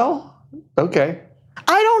 Yeah. Well. Okay.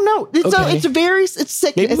 I don't know. It's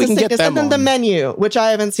sick. Maybe it's we a can sickness. get them And then on. The Menu, which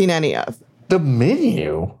I haven't seen any of. The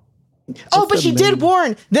Menu. Oh, but she did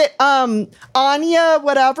warn that Anya,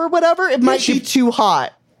 whatever, it might be too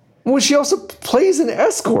hot. Well, she also plays an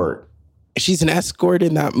escort. She's an escort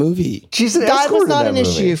in that movie. She's an that escort. Was not in that an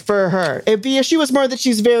movie. issue for her. The issue was more that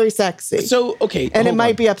she's very sexy. So okay, and it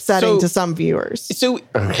might be upsetting to some viewers. So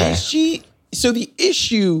is she? So the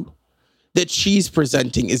issue that she's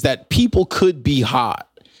presenting is that people could be hot,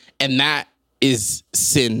 and that is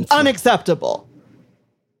sinful. Unacceptable.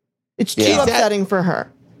 It's too upsetting for her.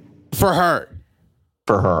 For her.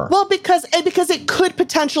 Well, because it could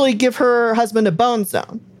potentially give her husband a bone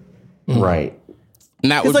zone. Right.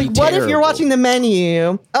 And that would be terrible. What if you're watching The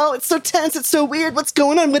Menu? Oh, it's so tense. It's so weird. What's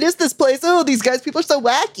going on? What is this place? Oh, these guys, people are so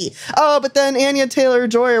wacky. Oh, but then Anya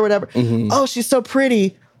Taylor-Joy or whatever. Mm-hmm. Oh, she's so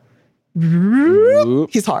pretty.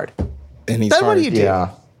 He's hard. And he's then hard. what do you do?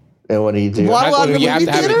 Yeah. And what do you do? You have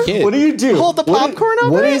to have a kid. What do you do? Hold the popcorn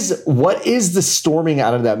over it? What is the storming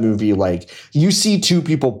out of that movie like? You see two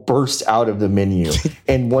people burst out of the menu,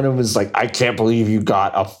 and one of them is like, "I can't believe you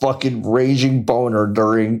got a fucking raging boner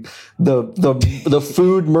during the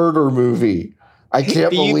food murder movie. I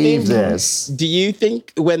can't believe this." Do you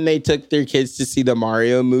think when they took their kids to see the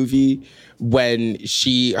Mario movie, when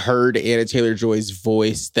she heard Anna Taylor-Joy's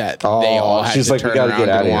voice, that they all had to turn around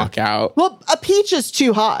and walk out? Well, a Peach is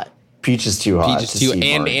too hot. Peach is too hot. Peach is too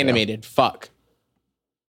and animated. Fuck.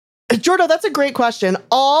 Jordo, that's a great question.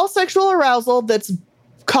 All sexual arousal that's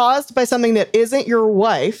caused by something that isn't your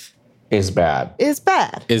wife is bad. Is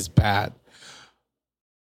bad. This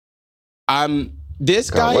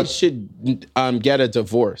guy should get a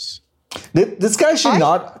divorce. This guy should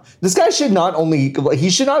not. This guy should not only. He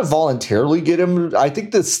should not voluntarily get him. I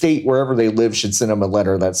think the state wherever they live should send him a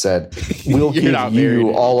letter that said, "We'll give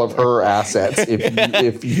you all of her assets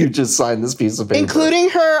if you just sign this piece of paper." Including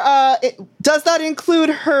her. Does that include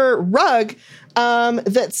her rug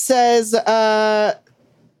that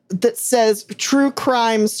says True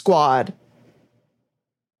Crime Squad?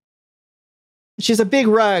 She's a big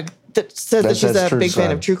rug that says that she's a big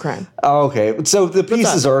fan of true crime. Oh, okay. So the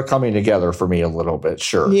pieces are coming together for me a little bit.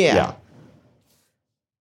 Sure. Yeah.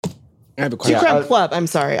 I have a question. True Crime Club. I'm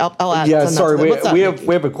sorry. I'll add. Yeah. Sorry. We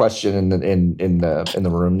have a question in the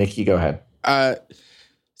room. Nikki, go ahead.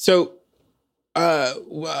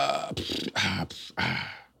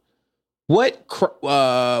 What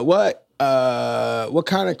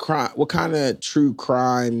kind of crime? What kind of true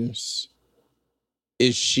crimes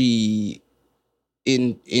is she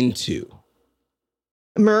into?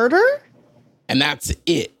 Murder? And that's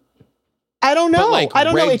it. I don't know. I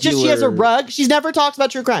don't know. It's just she has a rug. She's never talked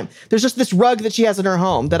about true crime. There's just this rug that she has in her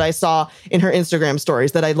home that I saw in her Instagram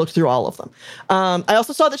stories that I looked through all of them. I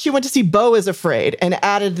also saw that she went to see Beau is Afraid and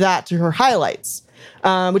added that to her highlights,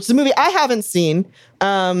 which is a movie I haven't seen,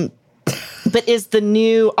 but is the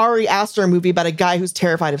new Ari Aster movie about a guy who's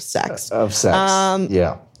terrified of sex.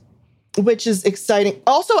 Yeah. Which is exciting.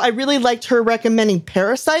 Also, I really liked her recommending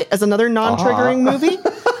Parasite as another non-triggering movie.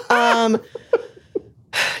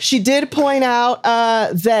 She did point out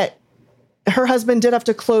that her husband did have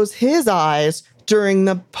to close his eyes during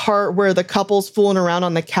the part where the couple's fooling around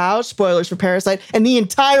on the couch. Spoilers for Parasite. And the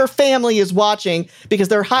entire family is watching because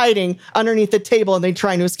they're hiding underneath the table and they're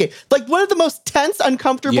trying to escape. Like one of the most tense,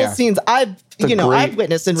 uncomfortable scenes I've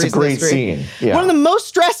witnessed in recent history. Scene. Yeah. One of the most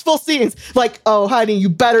stressful scenes. Like, oh, honey, you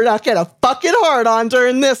better not get a fucking hard on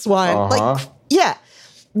during this one. Like, yeah.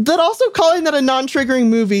 But also calling that a non-triggering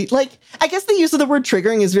movie, like, I guess the use of the word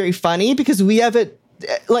triggering is very funny because we have it,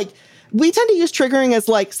 like, we tend to use triggering as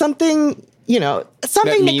like something,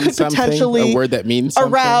 something that could potentially a word that means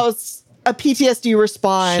something. Arouse a PTSD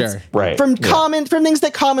response from things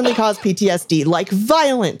that commonly cause PTSD, like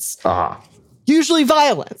violence. Usually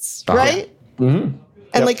violence, right? Mm-hmm.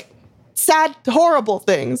 And like sad, horrible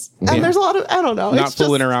things. And there's a lot of, I don't know. Not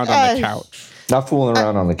fooling around on the couch. Not fooling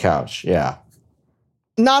around on the couch. Yeah.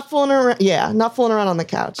 Not fooling around. Yeah, not fooling around on the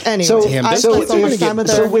couch. Anyway,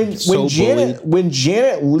 when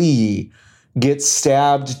Janet Leigh gets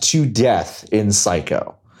stabbed to death in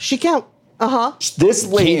Psycho, she can't. This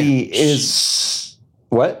lady is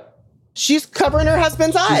what? She's covering her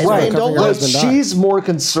husband's eyes. Right. But she's more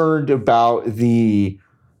concerned about the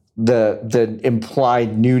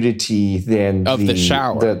implied nudity than the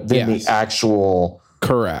shower, the actual.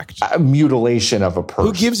 Correct. Mutilation of a person.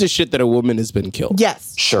 Who gives a shit that a woman has been killed?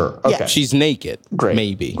 Yes. Sure. Okay. Yes. She's naked. Great.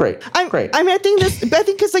 Maybe. Great. Great. I mean, I think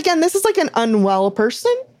because again, this is like an unwell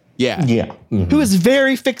person. Yeah. Yeah. Who is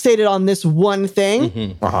very fixated on this one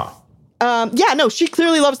thing. She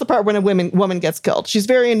clearly loves the part when a woman gets killed. She's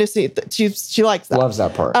very into it. She likes that. Loves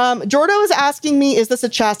that part. Jordo is asking me, is this a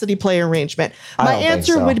chastity play arrangement? My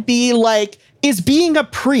answer would be like, is being a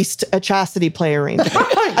priest a chastity play arrangement?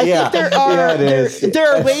 I think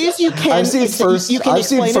there are ways you can. I've seen First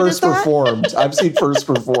Reformed. I've seen First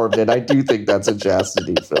Reformed, and I do think that's a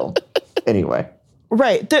chastity film. Anyway.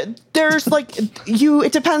 Right. There's like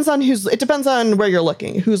it depends on where you're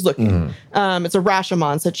looking, who's looking. It's a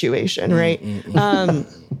Rashomon situation, right?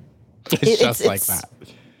 It's just like that.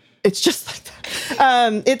 It's just like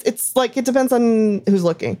that. It's like, it depends on who's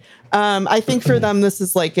looking. I think for them, this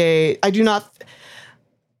is like I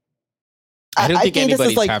don't think this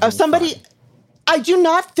is like somebody. Fun. I do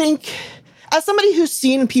not think, as somebody who's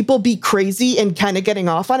seen people be crazy and kind of getting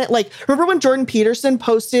off on it, like, remember when Jordan Peterson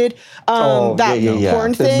posted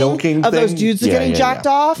porn thing of those dudes getting jacked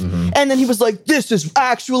off? And then he was like, this is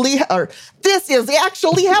actually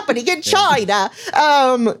happening in China.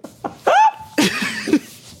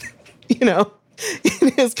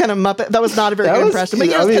 It was kind of Muppet. That was not a very good impression, but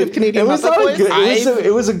kind of Canadian Muppet voice.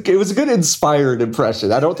 It was a good inspired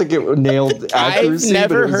impression. I don't think it nailed accuracy. I've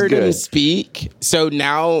never heard him speak, so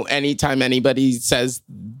now anytime anybody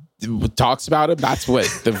talks about him, that's what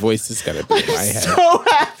the voice is going to be in my head. So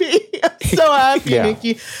happy,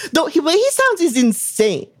 Nikki. Though the way he sounds is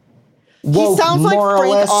insane. He sounds like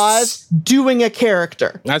Frank Oz doing a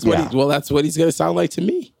character. That's what he's going to sound like to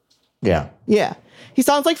me. Yeah. Yeah. He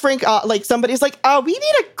sounds like Frank, like somebody's like, we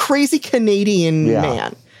need a crazy Canadian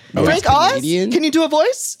man. Frank Oz, can you do a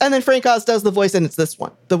voice? And then Frank Oz does the voice, and it's this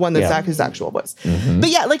one, the one that's his actual voice. But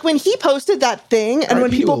yeah, like when he posted that thing, and when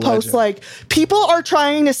people post like, people are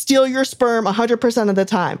trying to steal your sperm 100% of the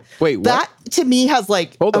time. Wait, what? That to me has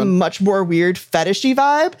like a much more weird fetishy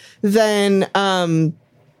vibe than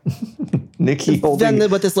Nikki than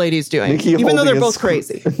what this lady's doing, even though they're both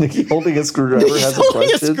crazy. Nikki holding a screwdriver has a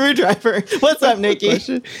question. A screwdriver. What's up, Nikki?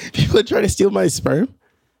 People are trying to steal my sperm?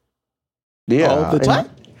 Yeah. All the time?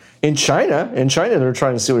 In China, they're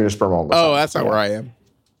trying to steal your sperm all the time. Oh, that's not where I am.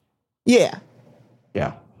 Yeah.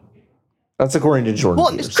 Yeah. That's according to Jordan.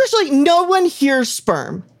 Well, Christian, no one hears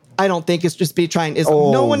sperm. I don't think it's just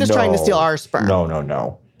no one is trying to steal our sperm.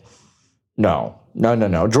 No.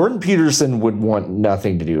 Jordan Peterson would want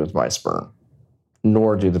nothing to do with my sperm,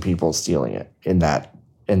 nor do the people stealing it in that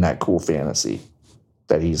cool fantasy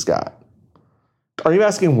that he's got. Are you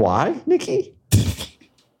asking why, Nikki?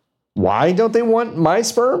 Why don't they want my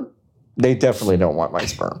sperm? They definitely don't want my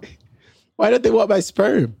sperm. Why don't they want my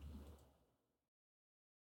sperm?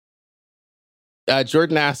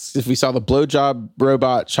 Jordan asks if we saw the blowjob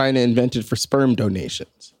robot China invented for sperm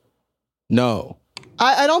donations. No.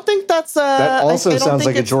 I don't think that's that also sounds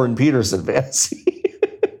like a Jordan Peterson fantasy.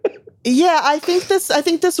 Yeah, I think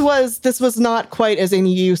this was not quite as in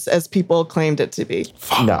use as people claimed it to be.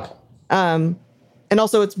 No. And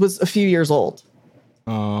also it was a few years old.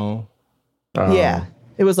 Oh. Yeah.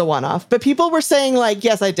 It was a one-off. But people were saying, like,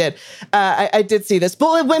 yes, I did. I did see this.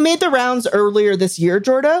 But when it made the rounds earlier this year,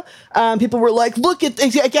 Jordo, people were like, look at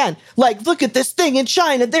this thing in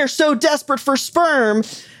China. They're so desperate for sperm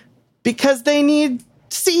because they need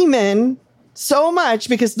semen so much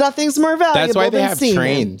because nothing's more valuable than semen. That's why they have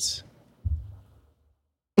trains.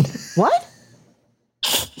 What?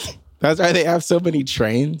 That's why they have so many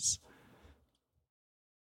trains.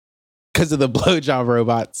 Because of the blowjob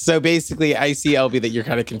robots. So basically, I see, LB, that you're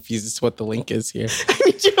kind of confused as to what the link is here. I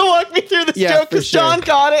need you to walk me through this joke because John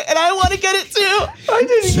got it and I want to get it too. I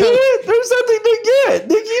didn't get it. There's something to get.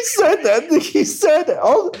 Nikki said that. Nikki said,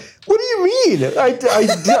 "Oh, what do you mean? I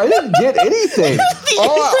didn't get anything."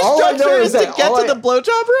 all I know is that to get to the blowjob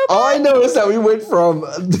robot. All I know is that we went from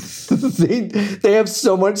they have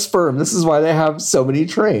so much sperm. This is why they have so many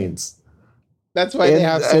trains. That's why they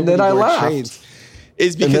have so many more trains.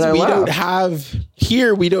 Is because we don't have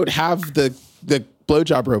the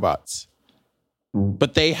blowjob robots,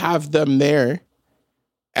 but they have them there,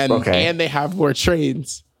 and they have more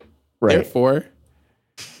trains. Right. Therefore,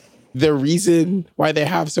 the reason why they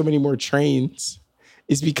have so many more trains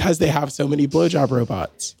is because they have so many blowjob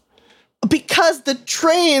robots. Because the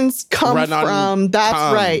trains come from,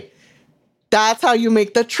 that's right. That's how you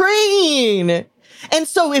make the train. And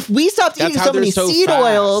so if we stopped eating so many seed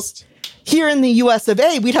oils here in the US of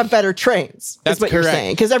A, we'd have better trains. That's what you're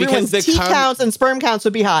saying. Because everyone's T counts and sperm counts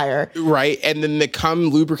would be higher. Right. And then the cum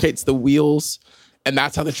lubricates the wheels. And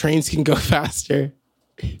that's how the trains can go faster.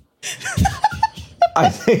 I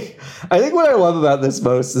think what I love about this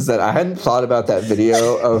most is that I hadn't thought about that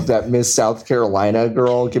video of that Miss South Carolina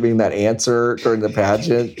girl giving that answer during the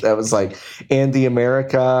pageant. That was like, and the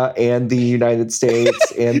America and the United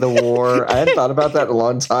States and the war. I hadn't thought about that in a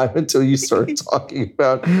long time until you started talking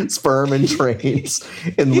about sperm and trains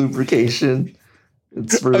and lubrication.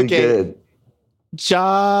 It's really good.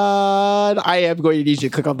 John, I am going to need you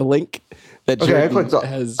to click on the link that Jordan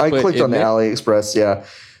I clicked on the AliExpress, yeah.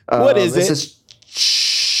 What is it?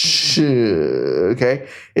 Okay.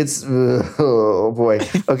 It's oh boy.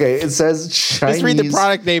 Okay, it says Chinese. Just read the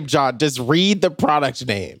product name, John. Just read the product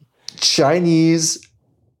name. Chinese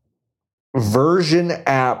version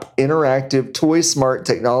app interactive toy smart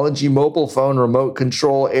technology mobile phone remote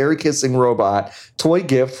control air kissing robot toy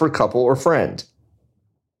gift for couple or friend.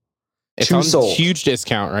 It's on sold. Huge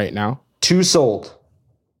discount right now. 2 sold.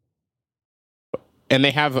 And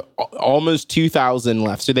they have almost 2,000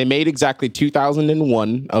 left. So they made exactly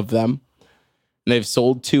 2,001 of them. And they've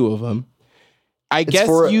sold 2 of them.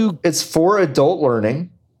 It's for adult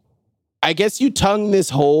learning. I guess you tongue this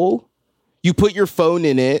hole. You put your phone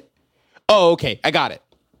in it. Oh, okay. I got it.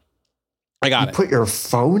 You put your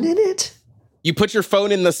phone in it? You put your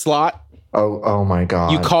phone in the slot. Oh my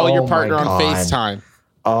God. You call your partner on FaceTime.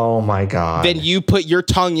 Oh my God. Then you put your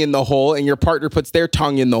tongue in the hole and your partner puts their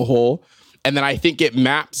tongue in the hole. And then I think it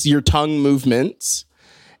maps your tongue movements.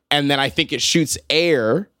 And then I think it shoots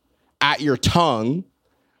air at your tongue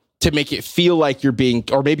to make it feel like you're being,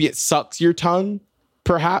 or maybe it sucks your tongue,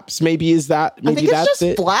 perhaps. Maybe is that, maybe I think that's it's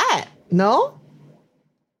just flat, no?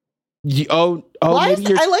 Maybe I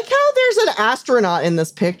like how there's an astronaut in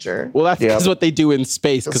this picture. Well, that's what they do in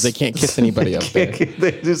space because they can't kiss anybody up there.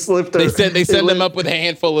 They just lift their, they send them up with a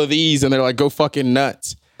handful of these and they're like, go fucking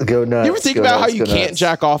nuts. Go nuts. You ever think about how you can't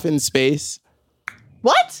jack off in space?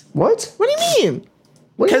 What? What? What do you mean?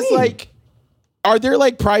 Because like, are there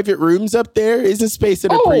like private rooms up there? Isn't space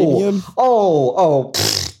at a premium?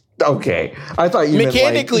 Okay. I thought you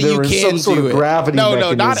mechanically meant like there you can was some sort of gravity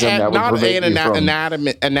mechanism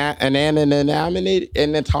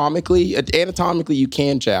anatomically you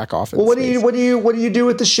can jack off. Well, what do you do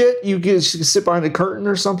with the shit? You just sit behind a curtain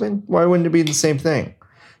or something? Why wouldn't it be the same thing?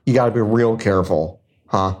 You got to be real careful,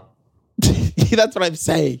 huh? That's what I'm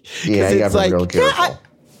saying. Yeah, you got to be real careful.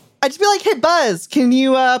 I'd just be like, hey, Buzz, can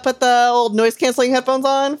you put the old noise canceling headphones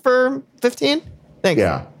on for 15? Thanks.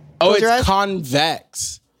 Yeah. Oh, it's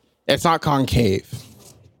convex. It's not concave.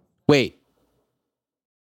 Wait.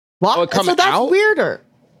 What? Oh, it comes so that's out? Weirder.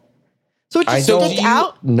 So it just stick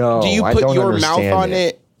out? No. Do you put your mouth on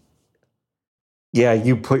it? Yeah,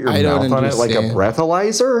 you put your mouth on it like a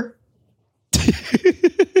breathalyzer?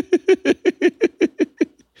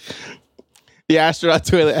 The astronaut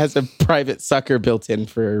toilet has a private sucker built in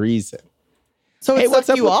for a reason. So it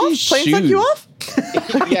suck you off? Plane suck you off?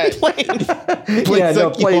 Yeah. Plane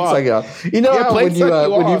suck you off. You know how when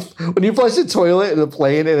you flush the toilet in a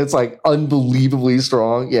plane and it's like unbelievably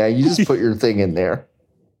strong? Yeah, you just put your thing in there.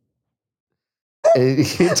 Plane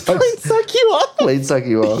suck you off? Plane suck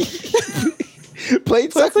you off. Plane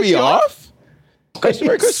suck me off? Question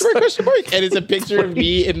mark. And it's a picture of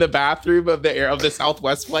me in the bathroom of the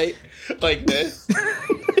Southwest flight. Like this.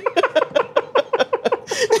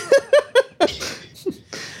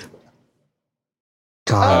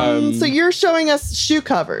 God. So you're showing us shoe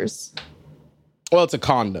covers. Well, it's a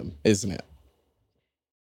condom, isn't it?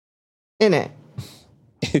 In it.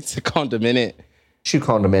 It's a condom in it. Shoe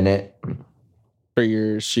condom in it. For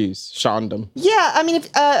your shoes. Shondom. Yeah, I mean, if,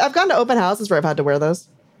 I've gone to open houses where I've had to wear those.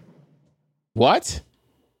 What?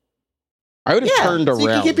 I would have turned around. So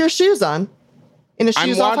you can keep your shoes on. In a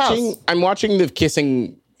shoes off house. I'm watching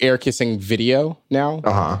the air kissing video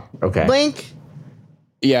now. Okay. Link.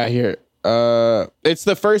 Yeah, here. It's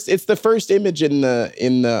the first image in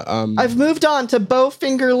the I've moved on to bow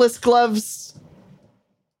fingerless gloves.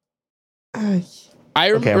 I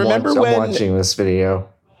remember when I'm watching this video.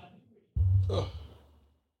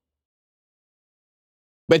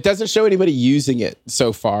 But it doesn't show anybody using it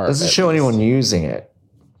so far. It doesn't show anyone using it.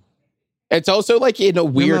 It's also like in a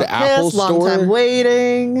weird Apple store. Long time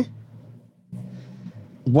waiting.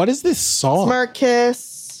 What is this song? Smart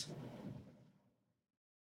Kiss.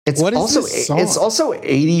 It's also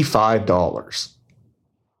 $85.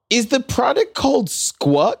 Is the product called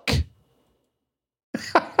Squawk?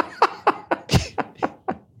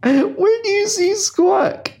 Where do you see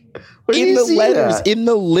Squawk? In the letters, that? In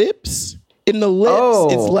the lips,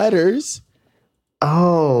 it's letters.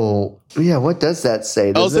 Oh, yeah. What does that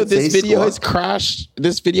say? This video has crashed.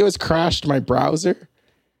 This video has crashed my browser.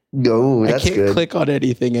 No, that's good. I can't click on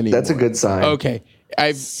anything anymore. That's a good sign. Okay,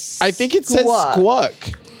 I think it says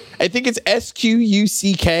Squawk. I think it's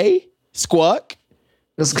SQUCK. Squawk.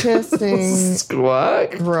 Kissing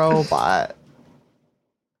Squawk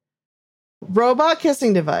robot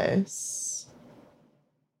kissing device.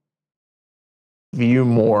 View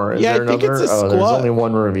more. Is there another? There's only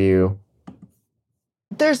one review.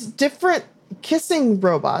 There's different kissing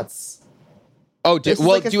robots. Oh,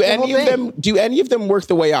 do any of them work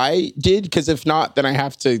the way I did? Because if not, then I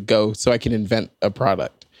have to go so I can invent a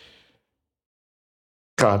product.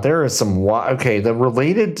 God, there is some the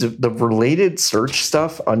related search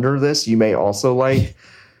stuff under this you may also like.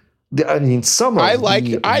 I mean, some of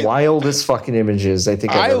the wildest fucking images I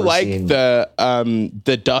think I've ever seen. I like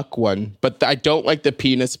the duck one, but I don't like the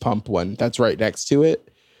penis pump one that's right next to it.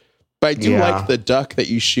 But I do like the duck that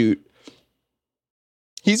you shoot.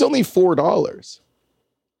 He's only $4.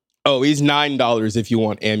 Oh, he's $9 if you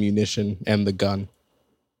want ammunition and the gun.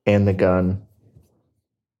 You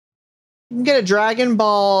can get a Dragon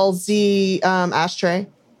Ball Z ashtray.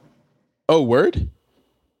 Oh, word?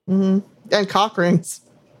 Mm-hmm. And cock rings.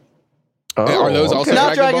 Oh, are those also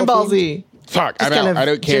not Dragon Ball Z? Fuck, I'm out. I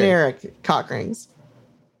don't care. Generic cock rings.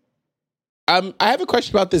 I have a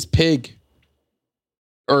question about this pig.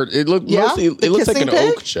 Or it looks like an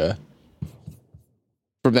Okja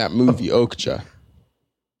from that movie Okja.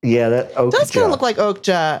 Yeah, that Okja does kind of look like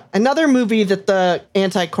Okja. Another movie that the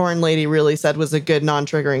anti-corn lady really said was a good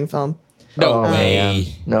non-triggering film. No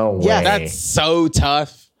way. No way. Yeah, that's so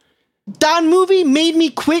tough. That movie made me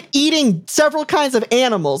quit eating several kinds of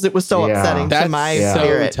animals. It was so upsetting to my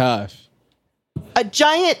spirit. So tough. A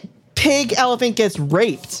giant pig elephant gets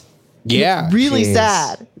raped. Yeah. It's really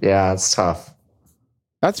sad. Yeah, it's tough.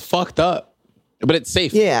 That's fucked up. But it's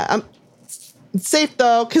safe. Yeah. It's safe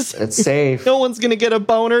though, because it's safe. No one's gonna get a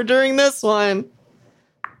boner during this one.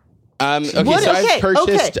 I've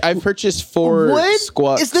purchased 4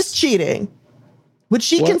 squawks. Is this cheating? Would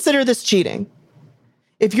she consider this cheating?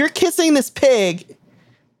 If you're kissing this pig,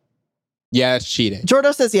 yeah, it's cheating.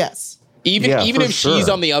 Jordo says yes. Even if she's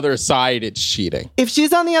on the other side, it's cheating. If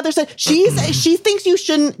she's on the other side, she thinks you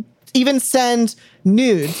shouldn't even send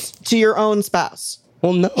nudes to your own spouse.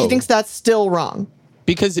 Well, no, she thinks that's still wrong.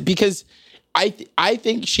 Because I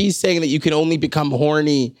think she's saying that you can only become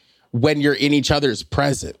horny when you're in each other's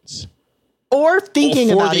presence. Or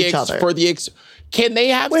thinking about each other. Can they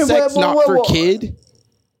have sex not for kid?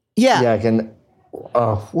 Yeah. Yeah, I can.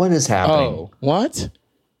 Oh, what is happening? Oh, what?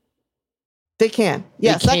 They can.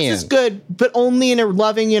 Yeah, sex is good, but only in a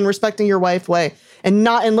loving and respecting your wife way, and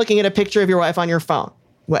not in looking at a picture of your wife on your phone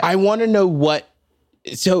way. I want to know what.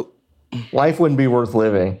 So, life wouldn't be worth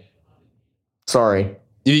living. Sorry.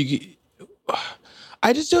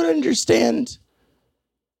 I just don't understand.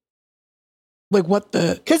 Like what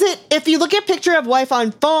the? Because if you look at picture of wife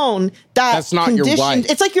on phone, that's not your wife.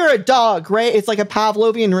 It's like you're a dog, right? It's like a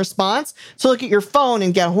Pavlovian response. So look at your phone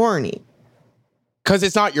and get horny. Because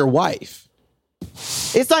it's not your wife.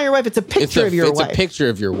 It's not your wife. It's a picture of your wife. It's a picture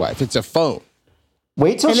of your wife. It's a phone.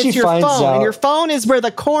 Wait till she finds out. And your phone is where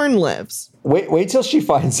the corn lives. Wait till she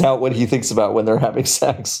finds out what he thinks about when they're having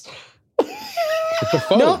sex.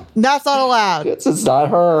 No, that's not allowed. It's not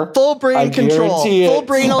her. Full brain control. Full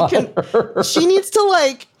brain. She needs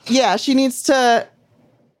to she needs to.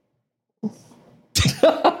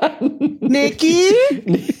 Nikki.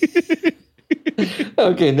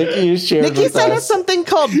 Okay, Nikki is sharing. Nikki sent us something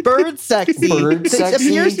called bird sexy. Bird sexy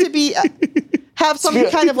appears to be have some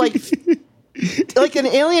kind of like an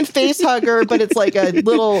alien face hugger, but it's like a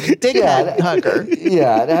little dickhead hugger.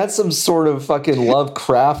 Yeah, it had some sort of fucking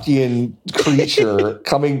Lovecraftian creature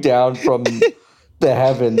coming down from the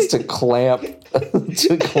heavens to clamp it.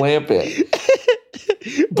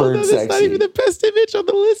 Bird sexy. That's not even the best image on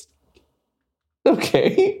the list.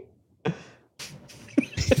 Okay.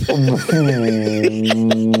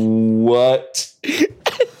 What?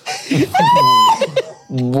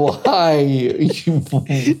 Why? Use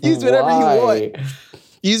whatever you want.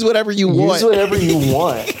 Use whatever you want. Use whatever you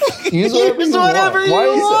want. Use whatever you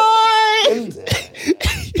want.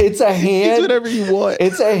 It's a hand. Use whatever you want.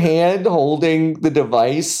 It's a hand holding the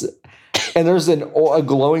device, and there's a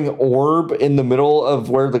glowing orb in the middle of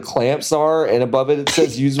where the clamps are, and above it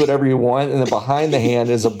says "Use whatever you want," and then behind the hand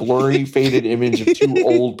is a blurry, faded image of 2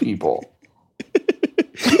 old people.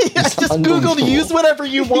 just Googled use whatever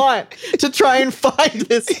you want to try and find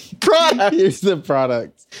this product. Here's the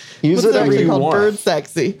product. Use whatever you want. Bird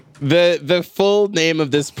Sexy. The full name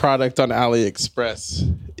of this product on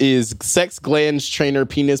AliExpress is Sex Glands Trainer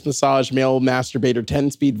Penis Massage Male Masturbator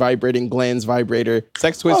 10-Speed Vibrating Glands Vibrator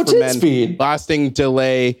Sex Toys for Men speed. Lasting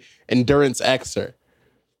Delay Endurance Xer.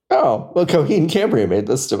 Oh, well, Coheed and Cambria made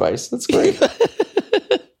this device. That's great.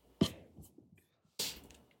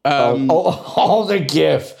 The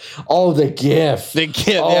GIF. Oh, the GIF. The GIF,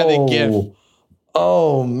 yeah, the GIF.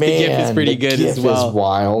 Oh, man. The GIF is pretty good as well. Is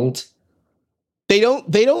wild. They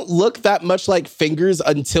don't look that much like fingers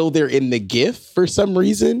until they're in the GIF for some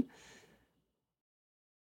reason.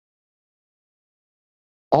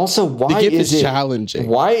 Also, why the GIF is it challenging?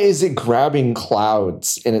 Why is it grabbing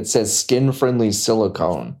clouds and it says skin-friendly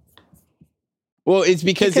silicone? Well, it's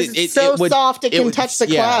because it's so soft it can touch the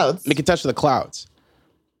clouds. It can touch the clouds.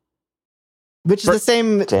 Which is the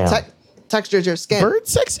same texture as your skin. Bird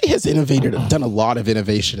Sexy has done a lot of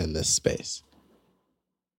innovation in this space.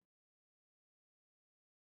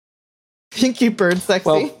 Thank you, Bird Sexy.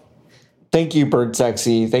 Well, thank you, Bird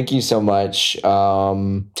Sexy. Thank you so much.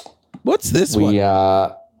 What's this one?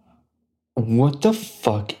 What the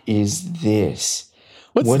fuck is this?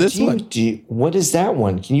 What is that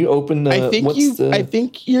one? Can you open the... I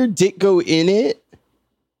think your dick go in it.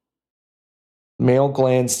 Male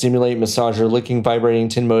gland stimulate massager, licking, vibrating,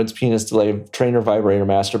 10 modes, penis delay, trainer, vibrator,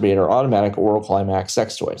 masturbator, automatic, oral climax,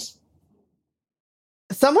 sex toys.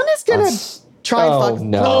 Someone is going to try and fuck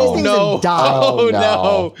one of these things and die. Oh,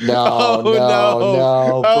 no. Are you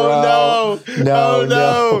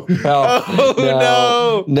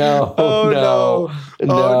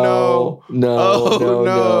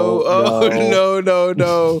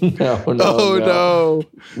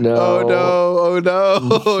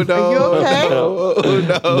okay?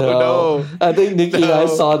 No. I think Nikki and I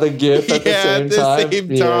saw the GIF at the same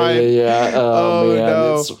time. Yeah. Oh,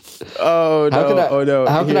 man.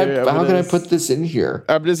 How can I put this in here?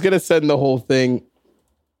 I'm just gonna send the whole thing.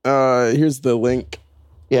 Here's the link.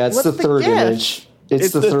 Yeah, it's the third image.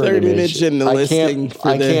 It's the third image in the listing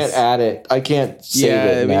for this. I can't add it. I can't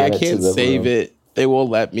save it. I can't save it. They won't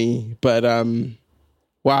let me. But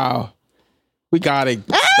wow, we gotta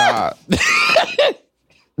stop.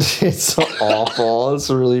 It's so awful. It's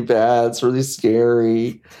really bad. It's really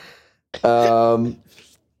scary.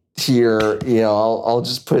 Here, I'll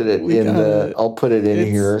just put it I'll put it in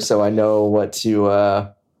here so I know what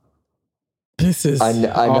to. This is. I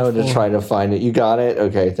know to try to find it. You got it?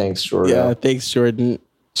 Okay, thanks, Jordan. Yeah, thanks, Jordan.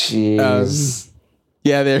 Jeez.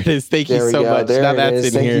 Yeah, there it is. Thank you so much. Now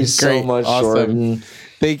that's in here. Thank you so much, Jordan.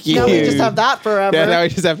 Thank you. Now we just have that forever. Yeah, now we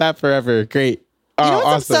just have that forever. Great. You know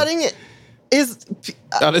what's upsetting is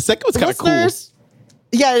the second was kind of cool.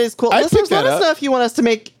 Yeah, it is cool. Listeners, let us know if you want us to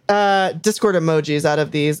make Discord emojis out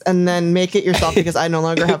of these and then make it yourself because I no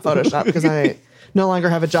longer have Photoshop because I no longer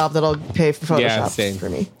have a job that'll pay for Photoshop for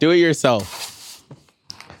me. Do it yourself.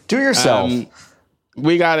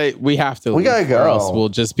 We gotta go. Or else we'll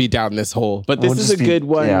just be down this hole. But this is a good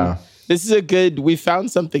one. Yeah. This is we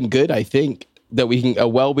found something good, I think, that we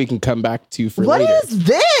can come back to for later. What is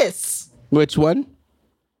this? Which one?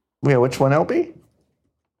 Yeah, which one, LB?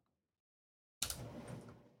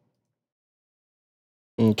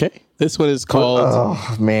 Okay. This one is called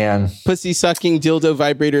Pussy Sucking Dildo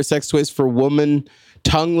Vibrator Sex Toys for Woman,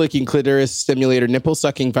 Tongue Licking Clitoris Stimulator, Nipple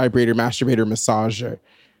Sucking Vibrator Masturbator Massager.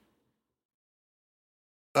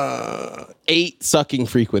 8 sucking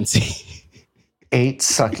frequency. 8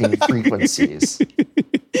 sucking frequencies.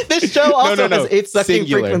 This show also has 8 sucking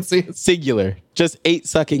frequencies. Singular. Just 8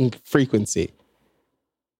 sucking frequency.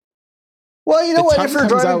 Well, you know what? If you're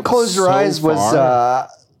driving, close your eyes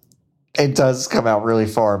it does come out really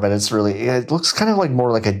far, but it looks kind of like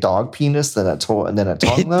more like a dog penis than a tongue,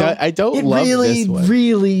 though. I don't love this one.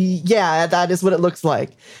 Yeah, that is what it looks like.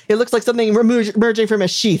 It looks like something emerging from a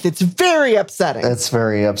sheath. It's very upsetting. It's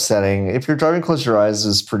very upsetting. If You're Driving, Close Your Eyes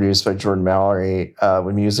is produced by Jordan Mallory,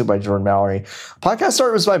 with music by Jordan Mallory. Podcast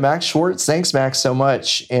art was by Max Schwartz. Thanks, Max, so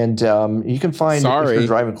much. And you can find If You're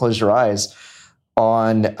Driving, Close Your Eyes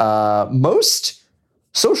on most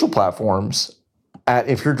social platforms at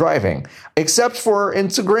If You're Driving, except for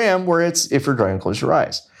Instagram, where it's If You're Driving, Close Your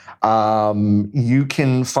Eyes. You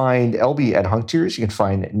can find LB at Hunk Tears. You can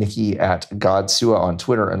find Nikki at Godsua on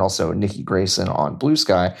Twitter, and also Nikki Grayson on Blue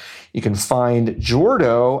Sky. You can find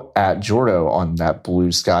Jordo at Jordo on that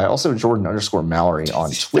Blue Sky. Also Jordan_Mallory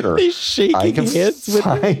on Twitter. He's shaking you can hands with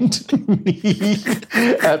find me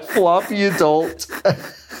at Floppy Adult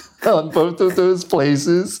on both of those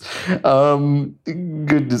places.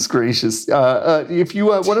 Goodness gracious. If you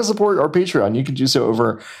want to support our Patreon, you can do so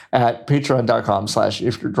over at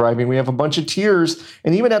patreon.com/ifyou'redriving. We have a bunch of tiers,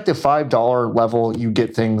 and even at the $5 level, you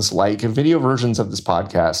get things like video versions of this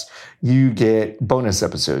podcast. You get bonus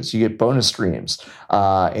episodes, you get bonus streams,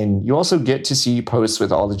 and you also get to see posts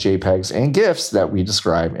with all the JPEGs and GIFs that we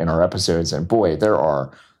describe in our episodes. And boy, there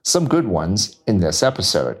are some good ones in this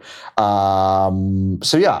episode. Again,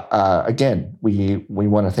 we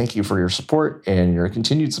want to thank you for your support and your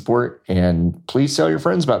continued support, and please tell your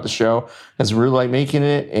friends about the show, as we really like making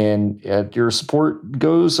it, and your support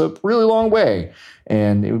goes a really long way,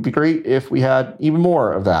 and it would be great if we had even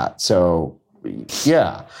more of that. So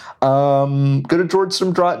yeah, go to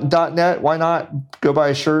georgestrom.net. Why not go buy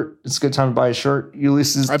a shirt? It's a good time to buy a shirt.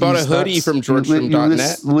 Ulysses, I bought a hoodie from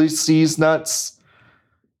georgestrom.net. Ulysses nuts.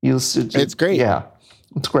 It's great. Yeah,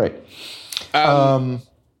 it's great. A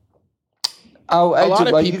lot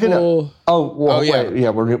of people. Wait. Yeah,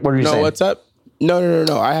 what are you saying? No, what's up?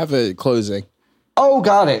 No. I have a closing. Oh,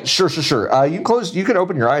 got it. Sure. You can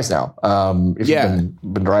open your eyes now. If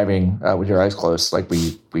you've been driving with your eyes closed, like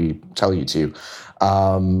we tell you to.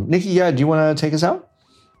 Nikki, do you want to take us out?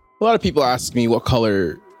 A lot of people ask me what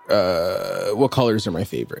colors are my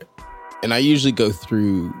favorite, and I usually go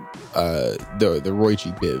through the Roy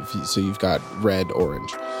G. Biv. So you've got red,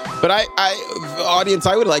 orange. But audience,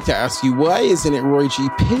 I would like to ask you, why isn't it Roy G.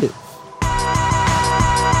 Piv?